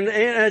and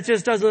it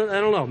just doesn't,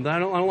 I don't know. I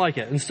don't like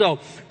it. And so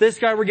this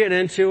guy, we're getting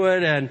into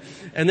it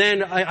and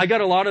then I got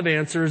a lot of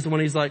answers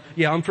when he's like,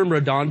 yeah, I'm from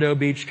Redondo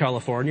Beach,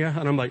 California.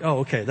 And I'm like, oh,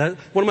 okay. That's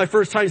one of my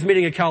first times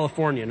meeting a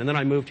Californian. And then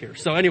I moved here.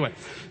 So anyway,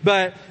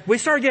 but we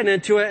started getting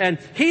into it and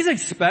he's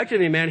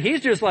expecting me, man.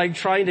 He's just like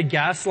trying to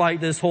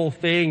gaslight this whole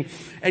thing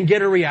and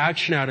get a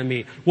reaction out of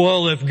me.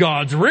 Well, if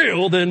God's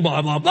real, then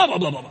blah, blah, blah, blah,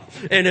 blah, blah.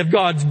 And if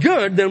God's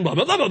good, then blah,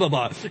 blah, blah, blah, blah,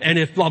 blah. And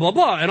if blah, blah,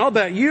 blah. And I'll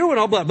bet you and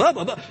I'll blah, blah,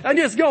 blah, blah. I'm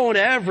just going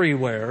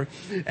everywhere.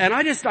 And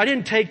I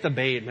didn't take the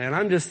bait, man.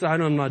 I'm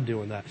not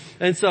doing that.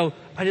 And so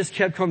I just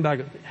kept coming back.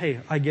 Hey,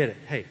 I get it.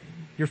 Hey,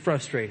 you're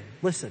frustrated.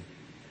 Listen.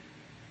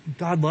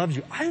 God loves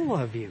you. I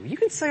love you. You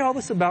can say all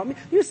this about me.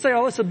 You can say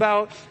all this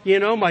about,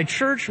 my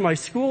church, my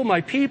school, my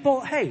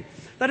people. Hey,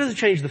 that doesn't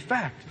change the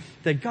fact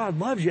that God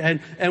loves you.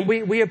 And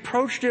we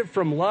approached it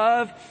from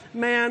love.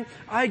 Man,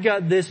 I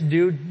got this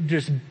dude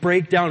just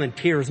break down in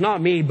tears.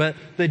 Not me, but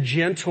the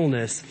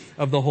gentleness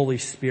of the Holy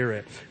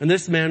Spirit. And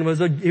this man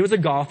he was a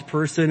goth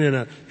person in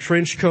a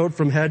trench coat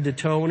from head to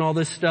toe and all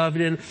this stuff.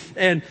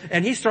 And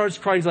he starts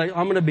crying. He's like,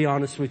 I'm going to be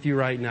honest with you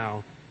right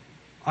now.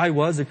 I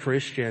was a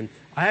Christian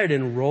I had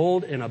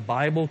enrolled in a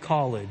Bible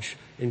college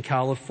in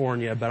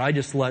California, but I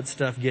just let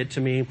stuff get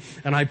to me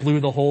and I blew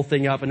the whole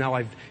thing up and now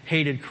I've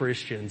hated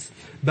Christians.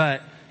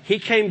 But he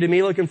came to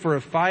me looking for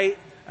a fight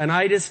and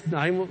I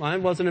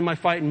wasn't in my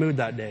fighting mood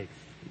that day.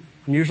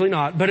 I'm usually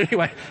not, but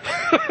anyway.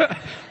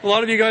 A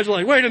lot of you guys are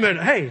like, wait a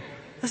minute, hey,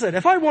 listen,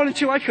 if I wanted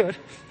to, I could.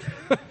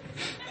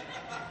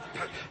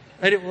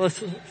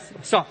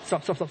 Stop.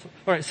 All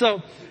right,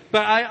 so,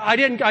 but I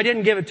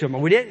didn't give it to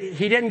him.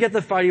 He didn't get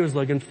the fight he was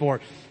looking for.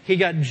 He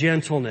got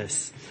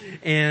gentleness.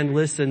 And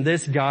listen,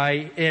 this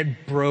guy,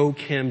 it broke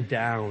him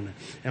down.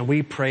 And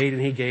we prayed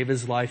and he gave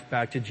his life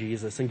back to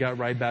Jesus and got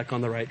right back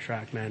on the right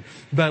track, man.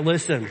 But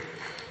listen,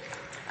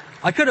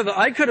 I could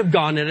have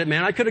gone in it,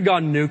 man. I could have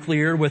gone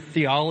nuclear with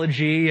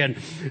theology and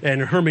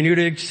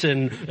hermeneutics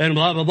and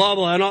blah, blah, blah,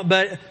 blah. And all,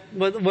 but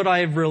would I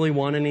have really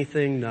won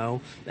anything?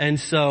 No. And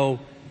so,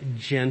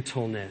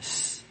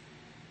 gentleness.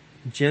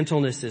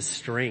 Gentleness is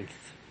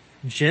strength.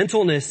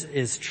 Gentleness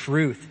is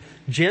truth.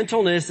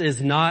 Gentleness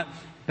is not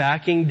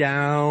backing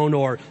down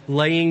or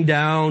laying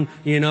down,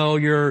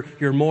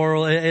 your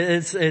moral.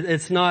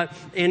 It's not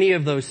any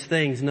of those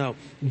things. No.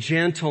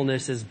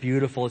 Gentleness is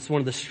beautiful. It's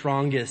one of the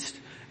strongest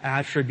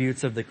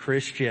attributes of the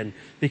Christian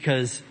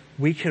because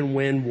we can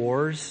win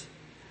wars,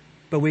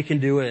 but we can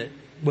do it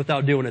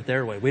without doing it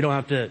their way. We don't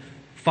have to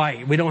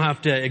fight. We don't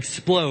have to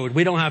explode.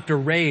 We don't have to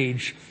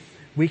rage.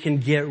 We can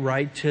get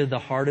right to the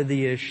heart of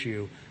the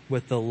issue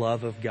with the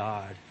love of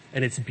God.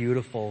 And it's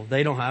beautiful.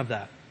 They don't have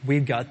that.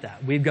 We've got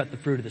that. We've got the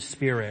fruit of the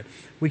Spirit.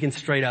 We can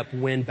straight up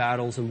win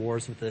battles and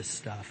wars with this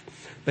stuff.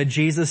 But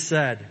Jesus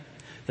said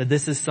that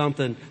this is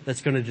something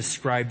that's going to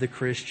describe the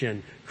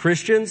Christian.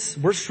 Christians,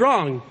 we're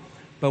strong,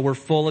 but we're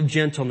full of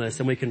gentleness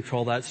and we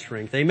control that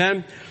strength.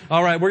 Amen?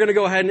 All right, we're going to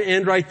go ahead and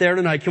end right there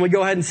tonight. Can we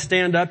go ahead and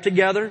stand up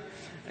together?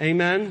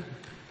 Amen.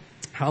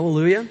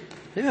 Hallelujah.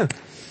 Yeah.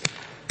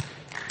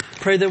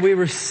 Pray that we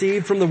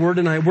receive from the Word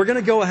tonight. We're going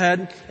to go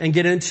ahead and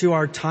get into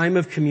our time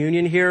of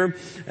communion here.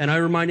 And I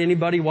remind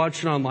anybody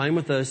watching online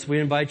with us,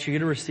 we invite you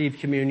to receive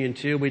communion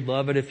too. We'd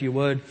love it if you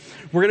would.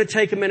 We're going to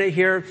take a minute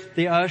here.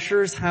 The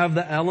ushers have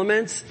the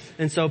elements.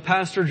 And so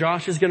Pastor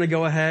Josh is going to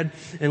go ahead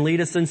and lead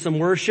us in some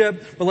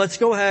worship. But let's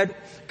go ahead,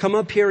 come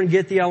up here and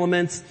get the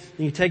elements.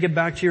 And you take it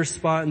back to your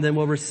spot and then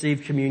we'll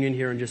receive communion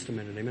here in just a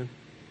minute. Amen.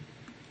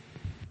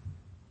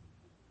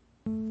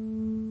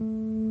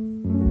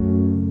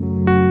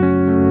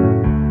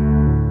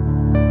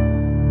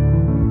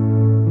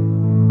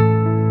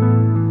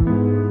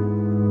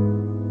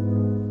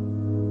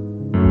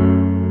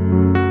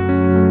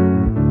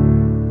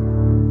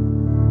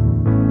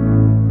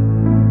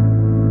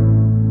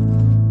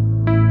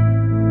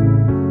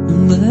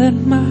 Let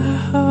my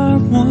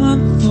heart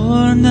want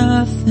for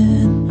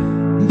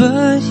nothing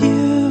but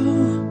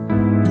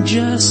you,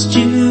 just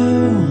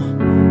you.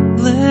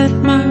 Let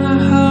my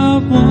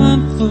heart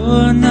want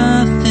for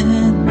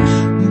nothing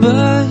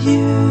but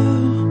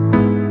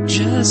you,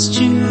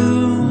 just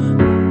you.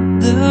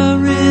 The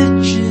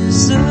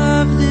riches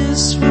of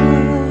this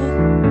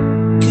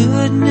world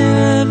could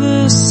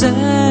never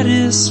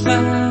satisfy.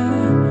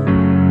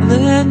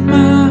 Let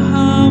my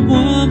heart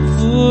want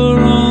for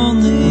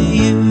only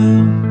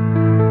you.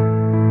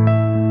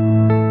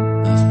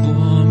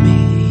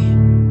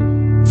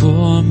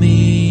 For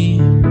me,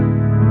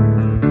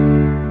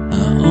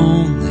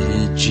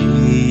 only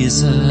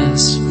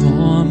Jesus.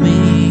 For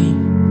me,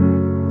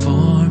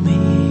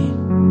 only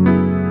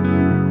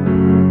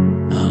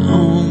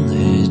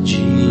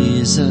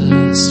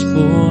Jesus.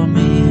 For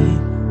me,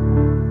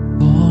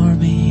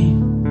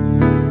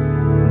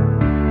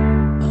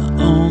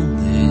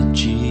 only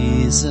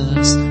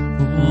Jesus.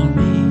 For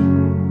me,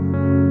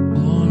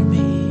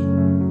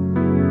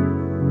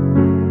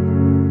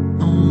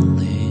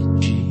 only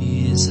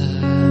Jesus.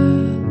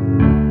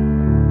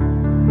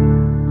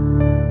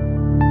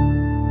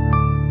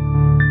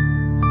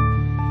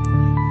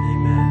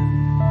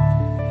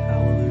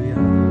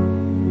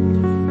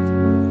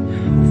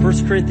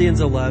 Corinthians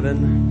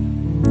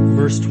 11,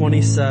 verse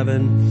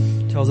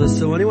 27 tells us,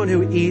 so anyone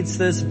who eats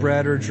this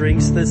bread or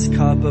drinks this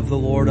cup of the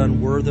Lord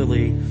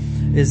unworthily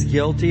is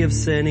guilty of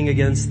sinning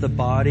against the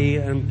body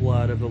and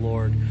blood of the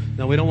Lord.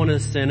 Now, we don't want to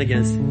sin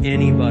against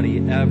anybody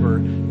ever,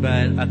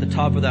 but at the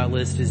top of that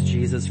list is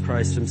Jesus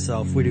Christ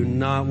himself. We do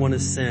not want to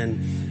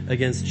sin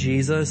against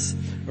Jesus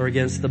or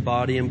against the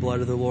body and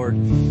blood of the Lord.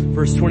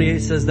 Verse 28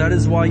 says, that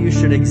is why you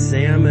should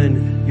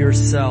examine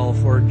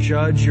yourself or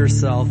judge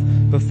yourself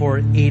before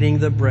eating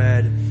the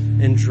bread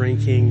and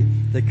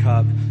drinking the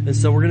cup. And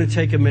so we're going to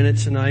take a minute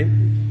tonight,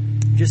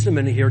 just a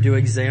minute here, to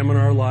examine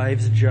our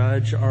lives,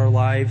 judge our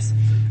lives.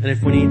 And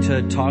if we need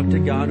to talk to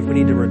God, if we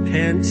need to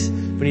repent,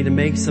 if we need to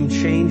make some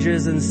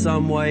changes in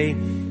some way,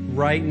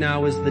 right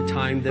now is the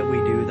time that we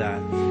do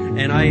that.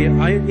 And I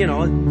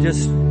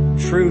just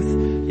truth,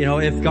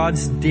 if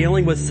God's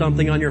dealing with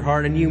something on your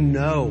heart and you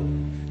know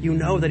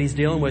that he's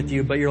dealing with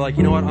you, but you're like,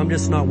 you know what, I'm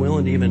just not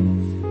willing to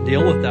even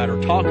deal with that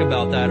or talk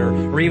about that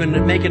or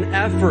even make an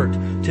effort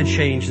to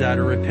change that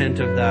or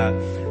repent of that,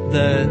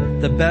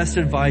 the best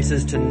advice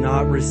is to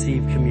not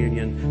receive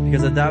communion,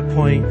 because at that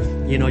point,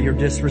 you're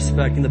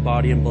disrespecting the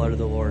body and blood of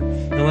the Lord.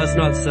 Now that's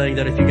not saying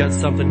that if you got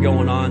something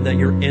going on that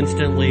you're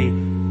instantly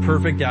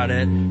perfect at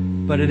it,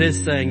 but it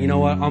is saying, you know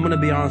what, I'm going to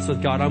be honest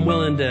with God. I'm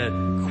willing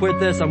to quit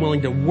this. I'm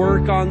willing to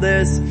work on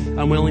this.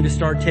 I'm willing to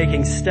start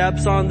taking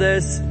steps on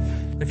this.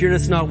 If you're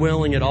just not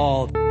willing at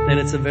all, then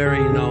it's a very,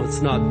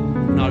 it's not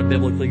a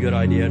biblically good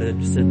idea to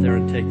just sit there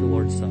and take the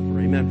Lord's Supper.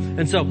 Amen.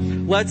 And so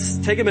let's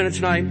take a minute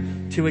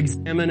tonight to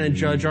examine and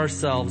judge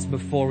ourselves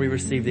before we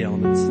receive the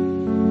elements.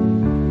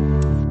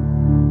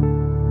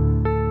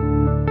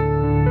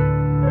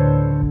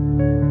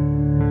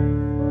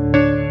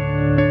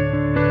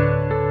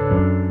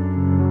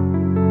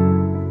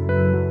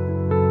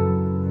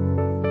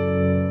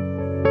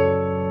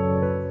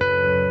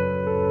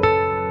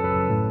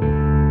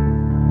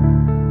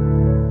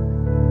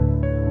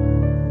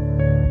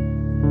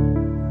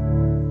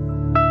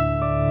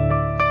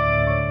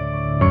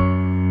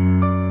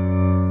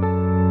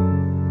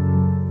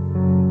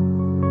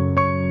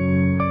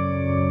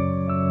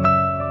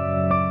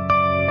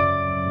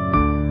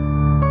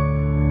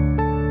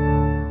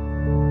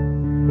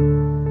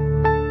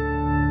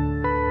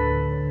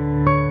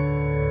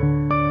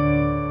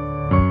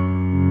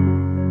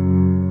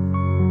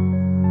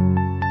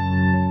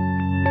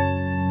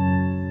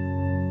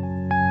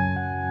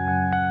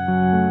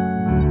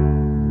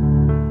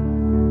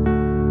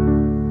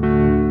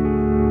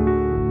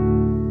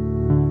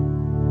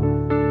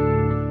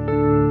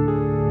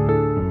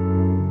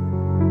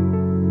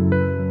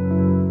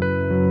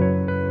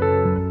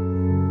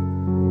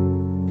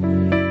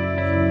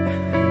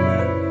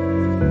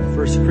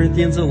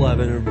 Corinthians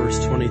 11 and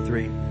verse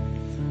 23.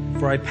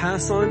 For I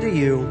pass on to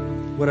you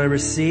what I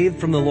received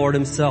from the Lord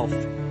himself.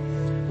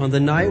 On the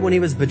night when he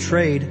was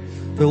betrayed,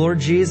 the Lord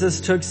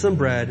Jesus took some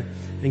bread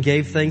and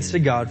gave thanks to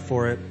God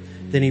for it.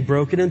 Then he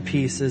broke it in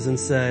pieces and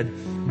said,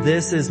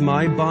 "This is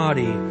my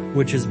body,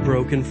 which is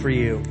broken for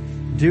you.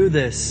 Do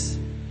this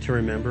to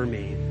remember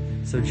me."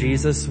 So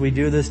Jesus, we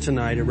do this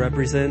tonight. It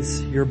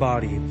represents your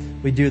body.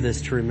 We do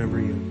this to remember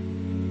you.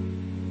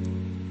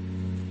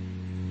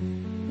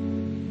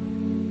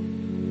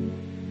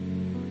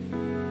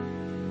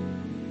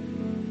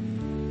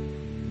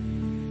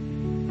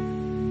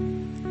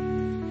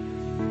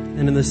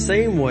 And in the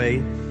same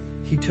way,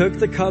 he took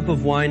the cup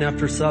of wine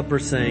after supper,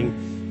 saying,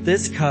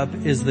 "This cup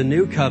is the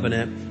new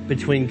covenant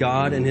between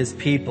God and his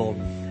people,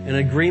 an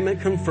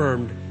agreement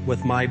confirmed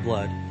with my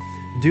blood.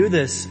 Do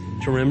this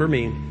to remember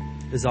me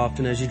as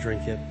often as you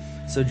drink it."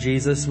 So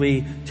Jesus,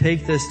 we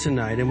take this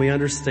tonight and we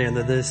understand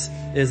that this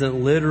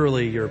isn't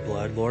literally your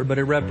blood, Lord, but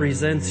it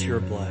represents your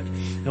blood.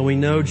 And we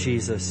know,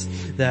 Jesus,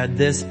 that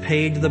this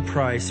paid the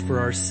price for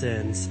our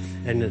sins.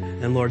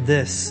 And Lord,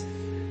 this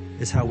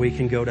is how we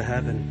can go to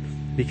heaven.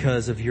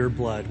 Because of your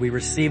blood. We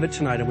receive it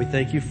tonight and we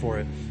thank you for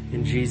it.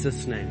 In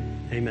Jesus' name,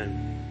 amen.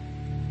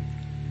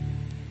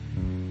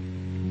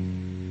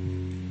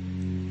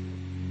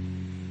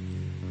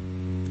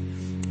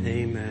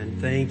 Amen.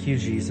 Thank you,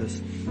 Jesus.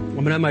 I'm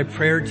going to have my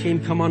prayer team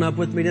come on up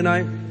with me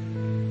tonight.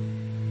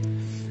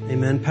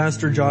 Amen.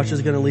 Pastor Josh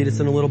is going to lead us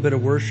in a little bit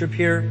of worship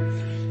here.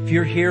 If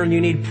you're here and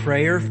you need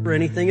prayer for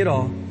anything at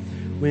all,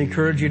 we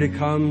encourage you to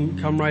come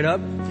right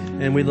up,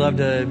 and we'd love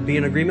to be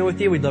in agreement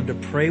with you. We'd love to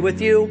pray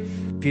with you.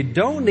 If you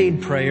don't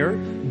need prayer,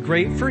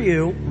 great for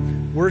you.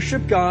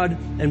 Worship God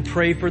and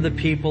pray for the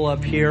people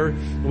up here.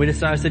 And we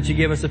just ask that you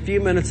give us a few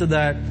minutes of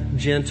that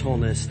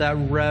gentleness, that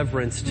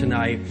reverence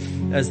tonight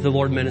as the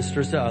Lord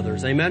ministers to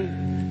others.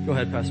 Amen? Go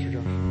ahead, Pastor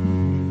Josh.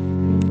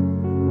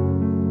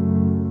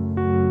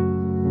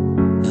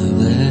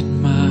 Let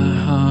my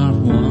heart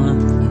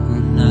want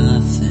for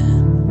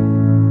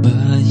nothing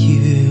but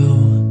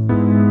you,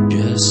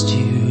 just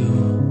you.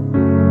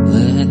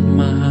 Let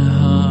my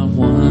heart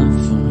want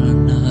for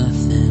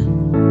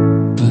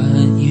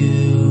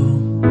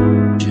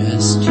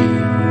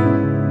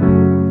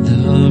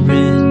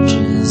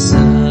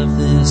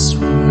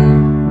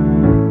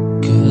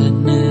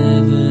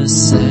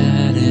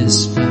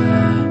satisfy.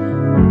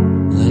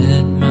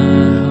 Let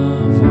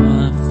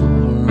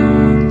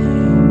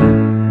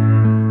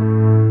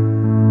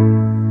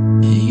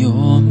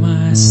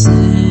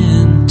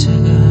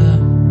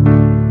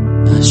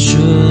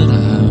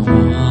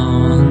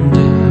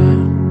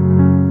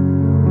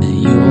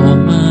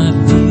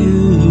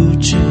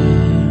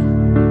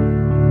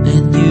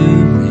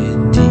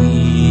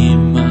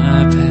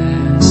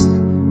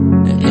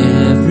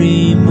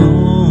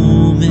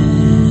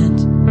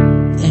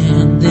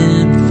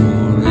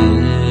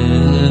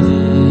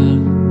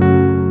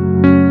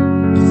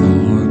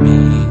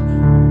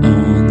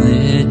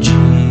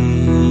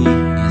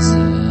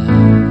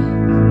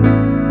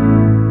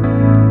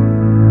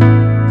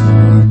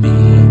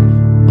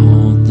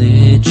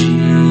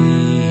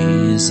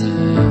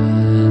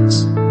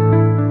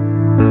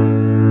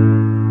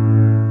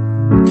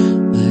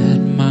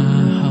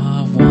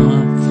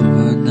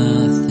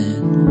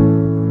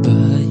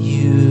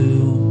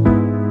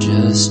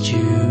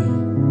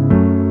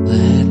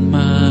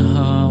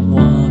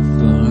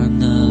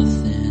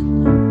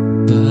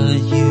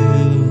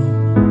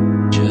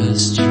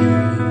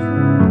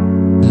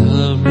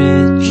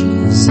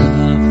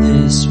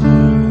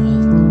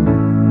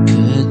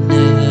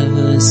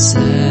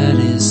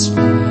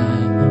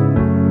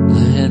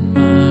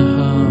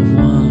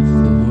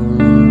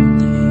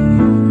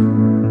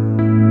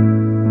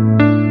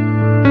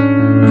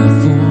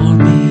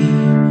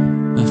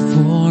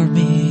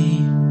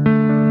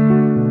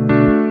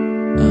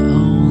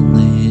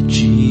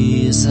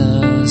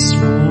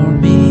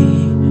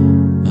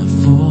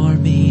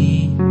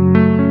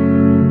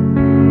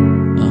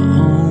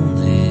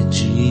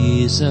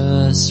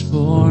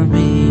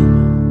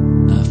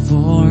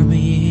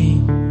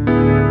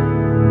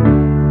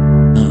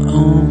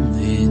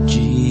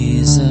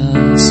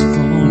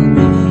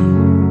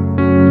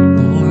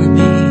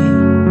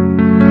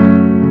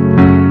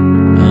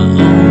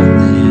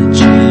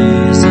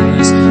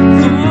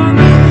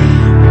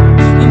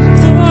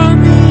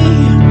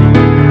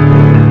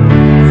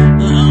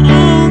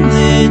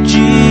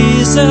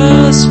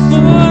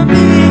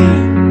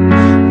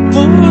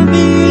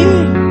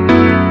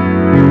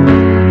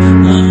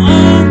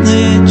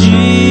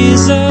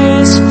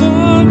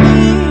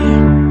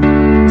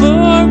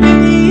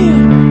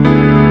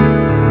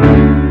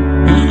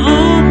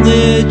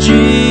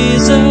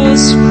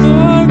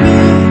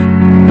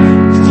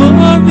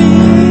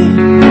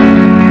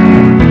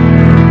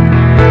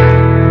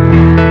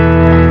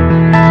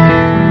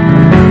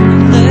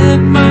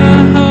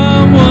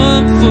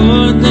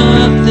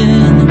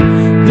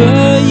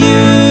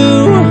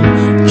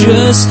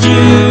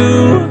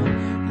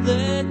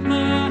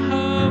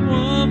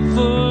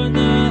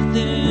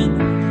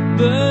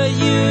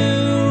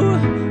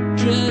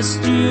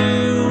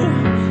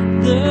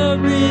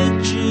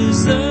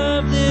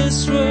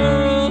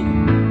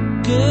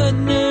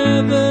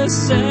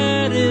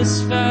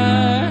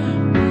satisfy.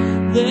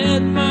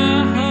 Let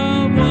my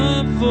heart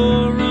want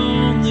for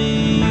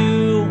only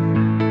you.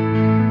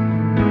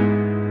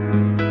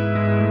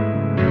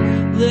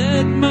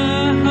 Let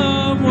my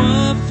heart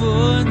want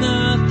for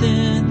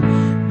nothing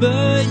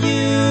but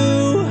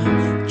you,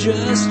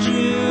 just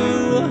you.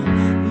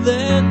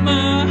 Let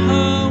my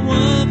heart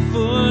want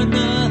for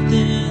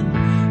nothing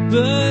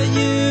but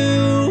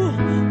you,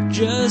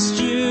 just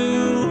you.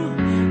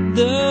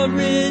 The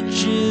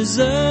riches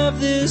of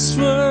this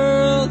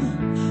world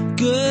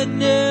could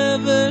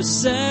never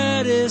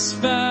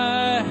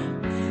satisfy.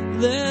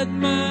 Let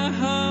my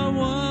heart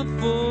want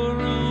for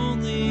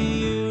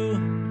only you.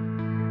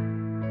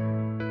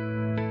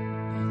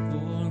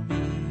 For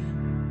me,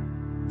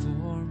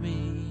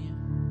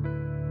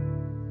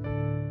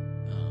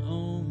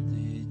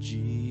 only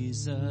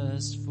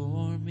Jesus.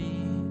 For me,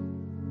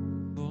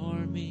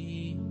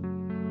 only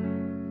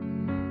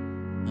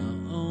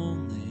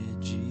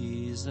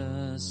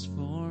Jesus.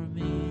 For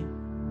me,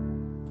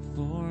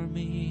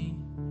 only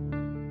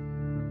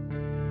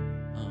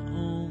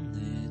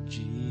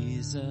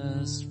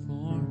Jesus.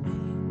 For me.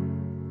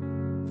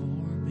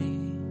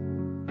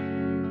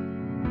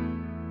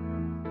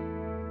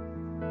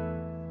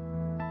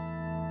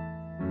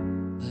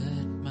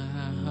 Let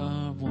my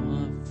heart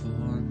want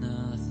for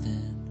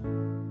nothing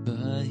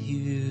but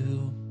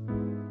you,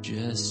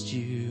 just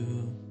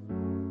you.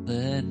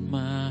 Let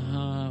my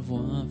heart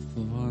want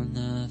for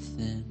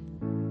nothing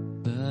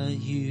but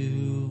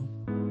you,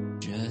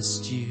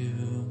 just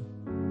you.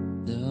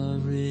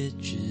 The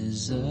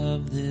riches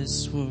of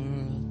this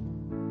world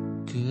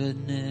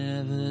could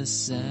never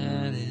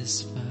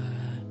satisfy.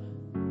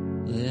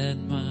 Let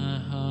my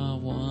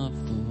heart want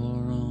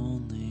for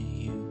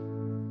only you.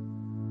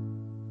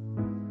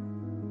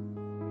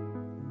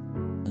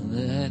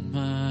 Let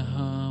my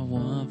heart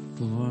want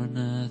for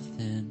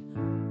nothing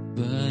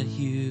but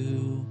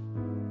you,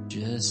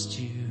 just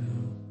you.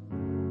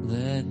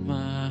 Let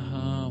my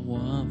heart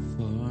want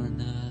for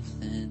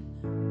nothing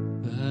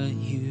but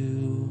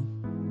you,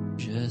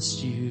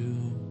 just you.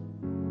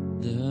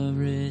 The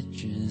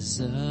riches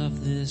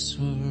of this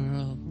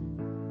world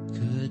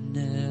could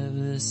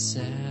never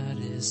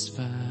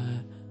satisfy.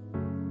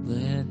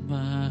 Let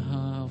my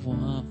heart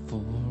want for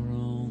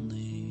only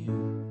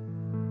you.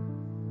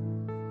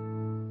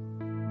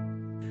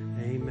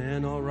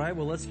 Amen. All right.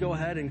 Well, let's go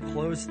ahead and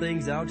close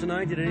things out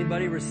tonight. Did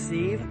anybody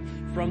receive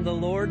from the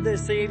Lord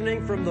this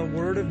evening, from the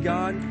Word of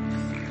God?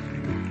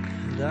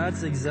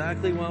 That's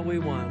exactly what we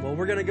want. Well,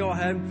 we're going to go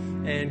ahead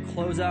and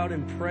close out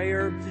in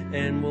prayer,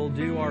 and we'll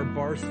do our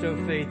Barstow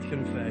Faith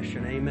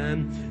Confession.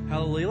 Amen.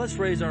 Hallelujah. Let's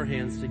raise our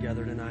hands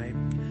together tonight.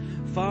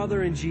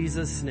 Father, in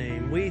Jesus'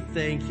 name, we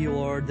thank you,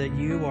 Lord, that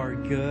you are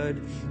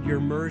good. Your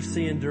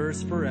mercy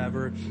endures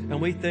forever.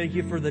 And we thank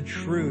you for the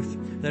truth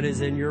that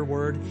is in your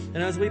word.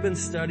 And as we've been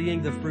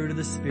studying the fruit of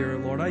the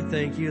Spirit, Lord, I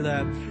thank you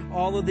that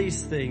all of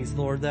these things,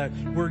 Lord, that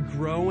we're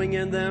growing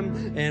in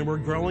them, and we're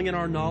growing in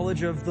our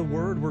knowledge of the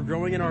word. We're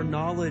growing in our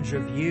knowledge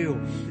of you,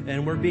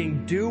 and we're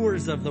being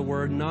doers of the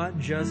word, not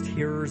just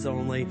hearers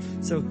only.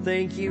 So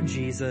thank you,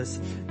 Jesus,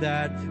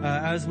 that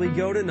as we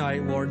go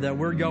tonight, Lord, that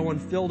we're going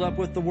filled up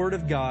with the word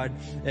of God,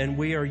 and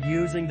we are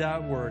using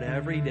that word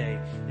every day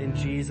in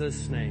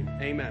Jesus' name.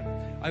 Amen.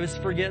 I was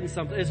forgetting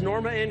something. Is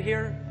Norma in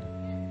here?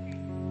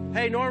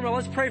 Hey, Norma,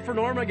 let's pray for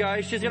Norma,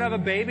 guys. She's going to have a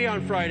baby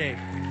on Friday.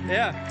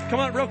 Yeah. Come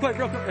on, real quick.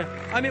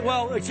 I mean,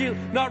 well,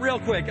 not real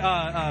quick.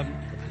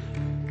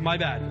 My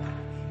bad.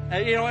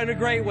 In a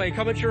great way.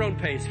 Come at your own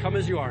pace. Come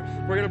as you are.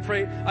 We're going to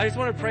pray. I just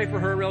want to pray for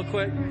her real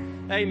quick.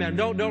 Amen.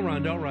 Don't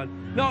run.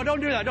 No, don't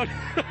do that. Don't.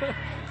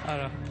 I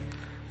don't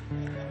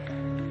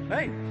know.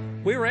 Hey.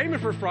 We were aiming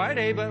for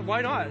Friday, but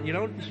why not?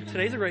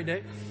 Today's a great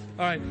day.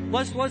 All right,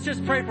 let's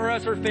just pray for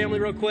us, her family,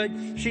 real quick.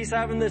 She's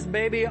having this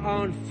baby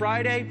on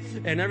Friday,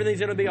 and everything's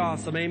going to be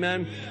awesome.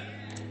 Amen.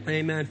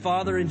 Amen.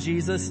 Father, in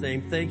Jesus'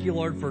 name, thank you,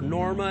 Lord, for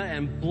Norma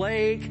and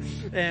Blake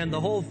and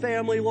the whole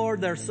family, Lord.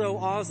 They're so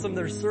awesome.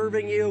 They're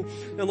serving you.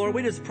 And Lord,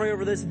 we just pray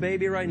over this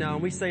baby right now,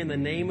 and we say in the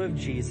name of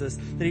Jesus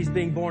that he's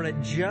being born at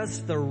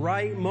just the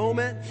right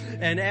moment,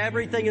 and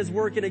everything is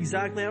working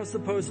exactly how it's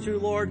supposed to,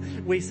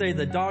 Lord. We say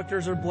the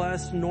doctors are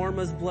blessed,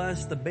 Norma's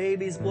blessed, the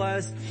baby's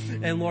blessed,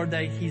 and Lord,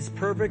 that he's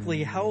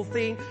perfectly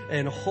healthy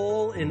and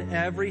whole in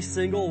every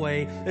single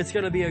way. It's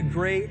going to be a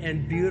great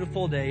and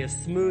beautiful day, a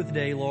smooth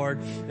day, Lord.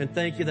 And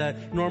thank you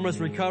that Norma's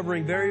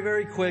recovering very,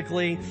 very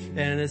quickly,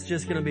 and it's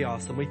just going to be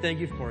awesome. We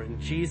thank you for it.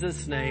 In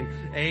Jesus' name,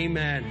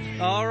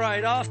 amen. All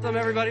right, awesome,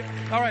 everybody.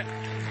 All right,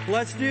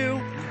 let's do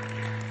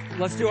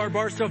our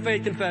Barstow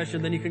Faith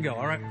Confession, then you can go,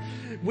 all right?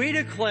 We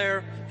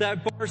declare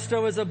that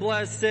Barstow is a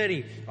blessed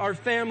city. Our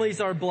families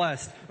are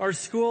blessed. Our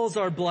schools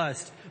are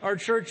blessed. Our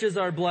churches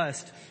are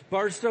blessed.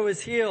 Barstow is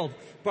healed.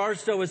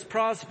 Barstow is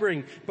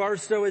prospering.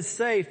 Barstow is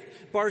safe.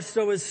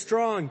 Barstow is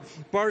strong.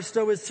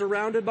 Barstow is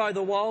surrounded by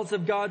the walls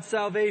of God's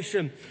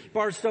salvation.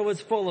 Barstow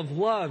is full of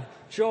love,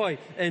 joy,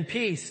 and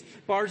peace.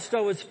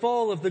 Barstow is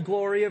full of the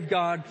glory of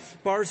God.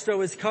 Barstow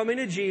is coming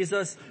to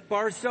Jesus.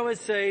 Barstow is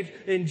saved.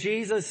 In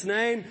Jesus'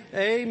 name,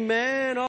 amen.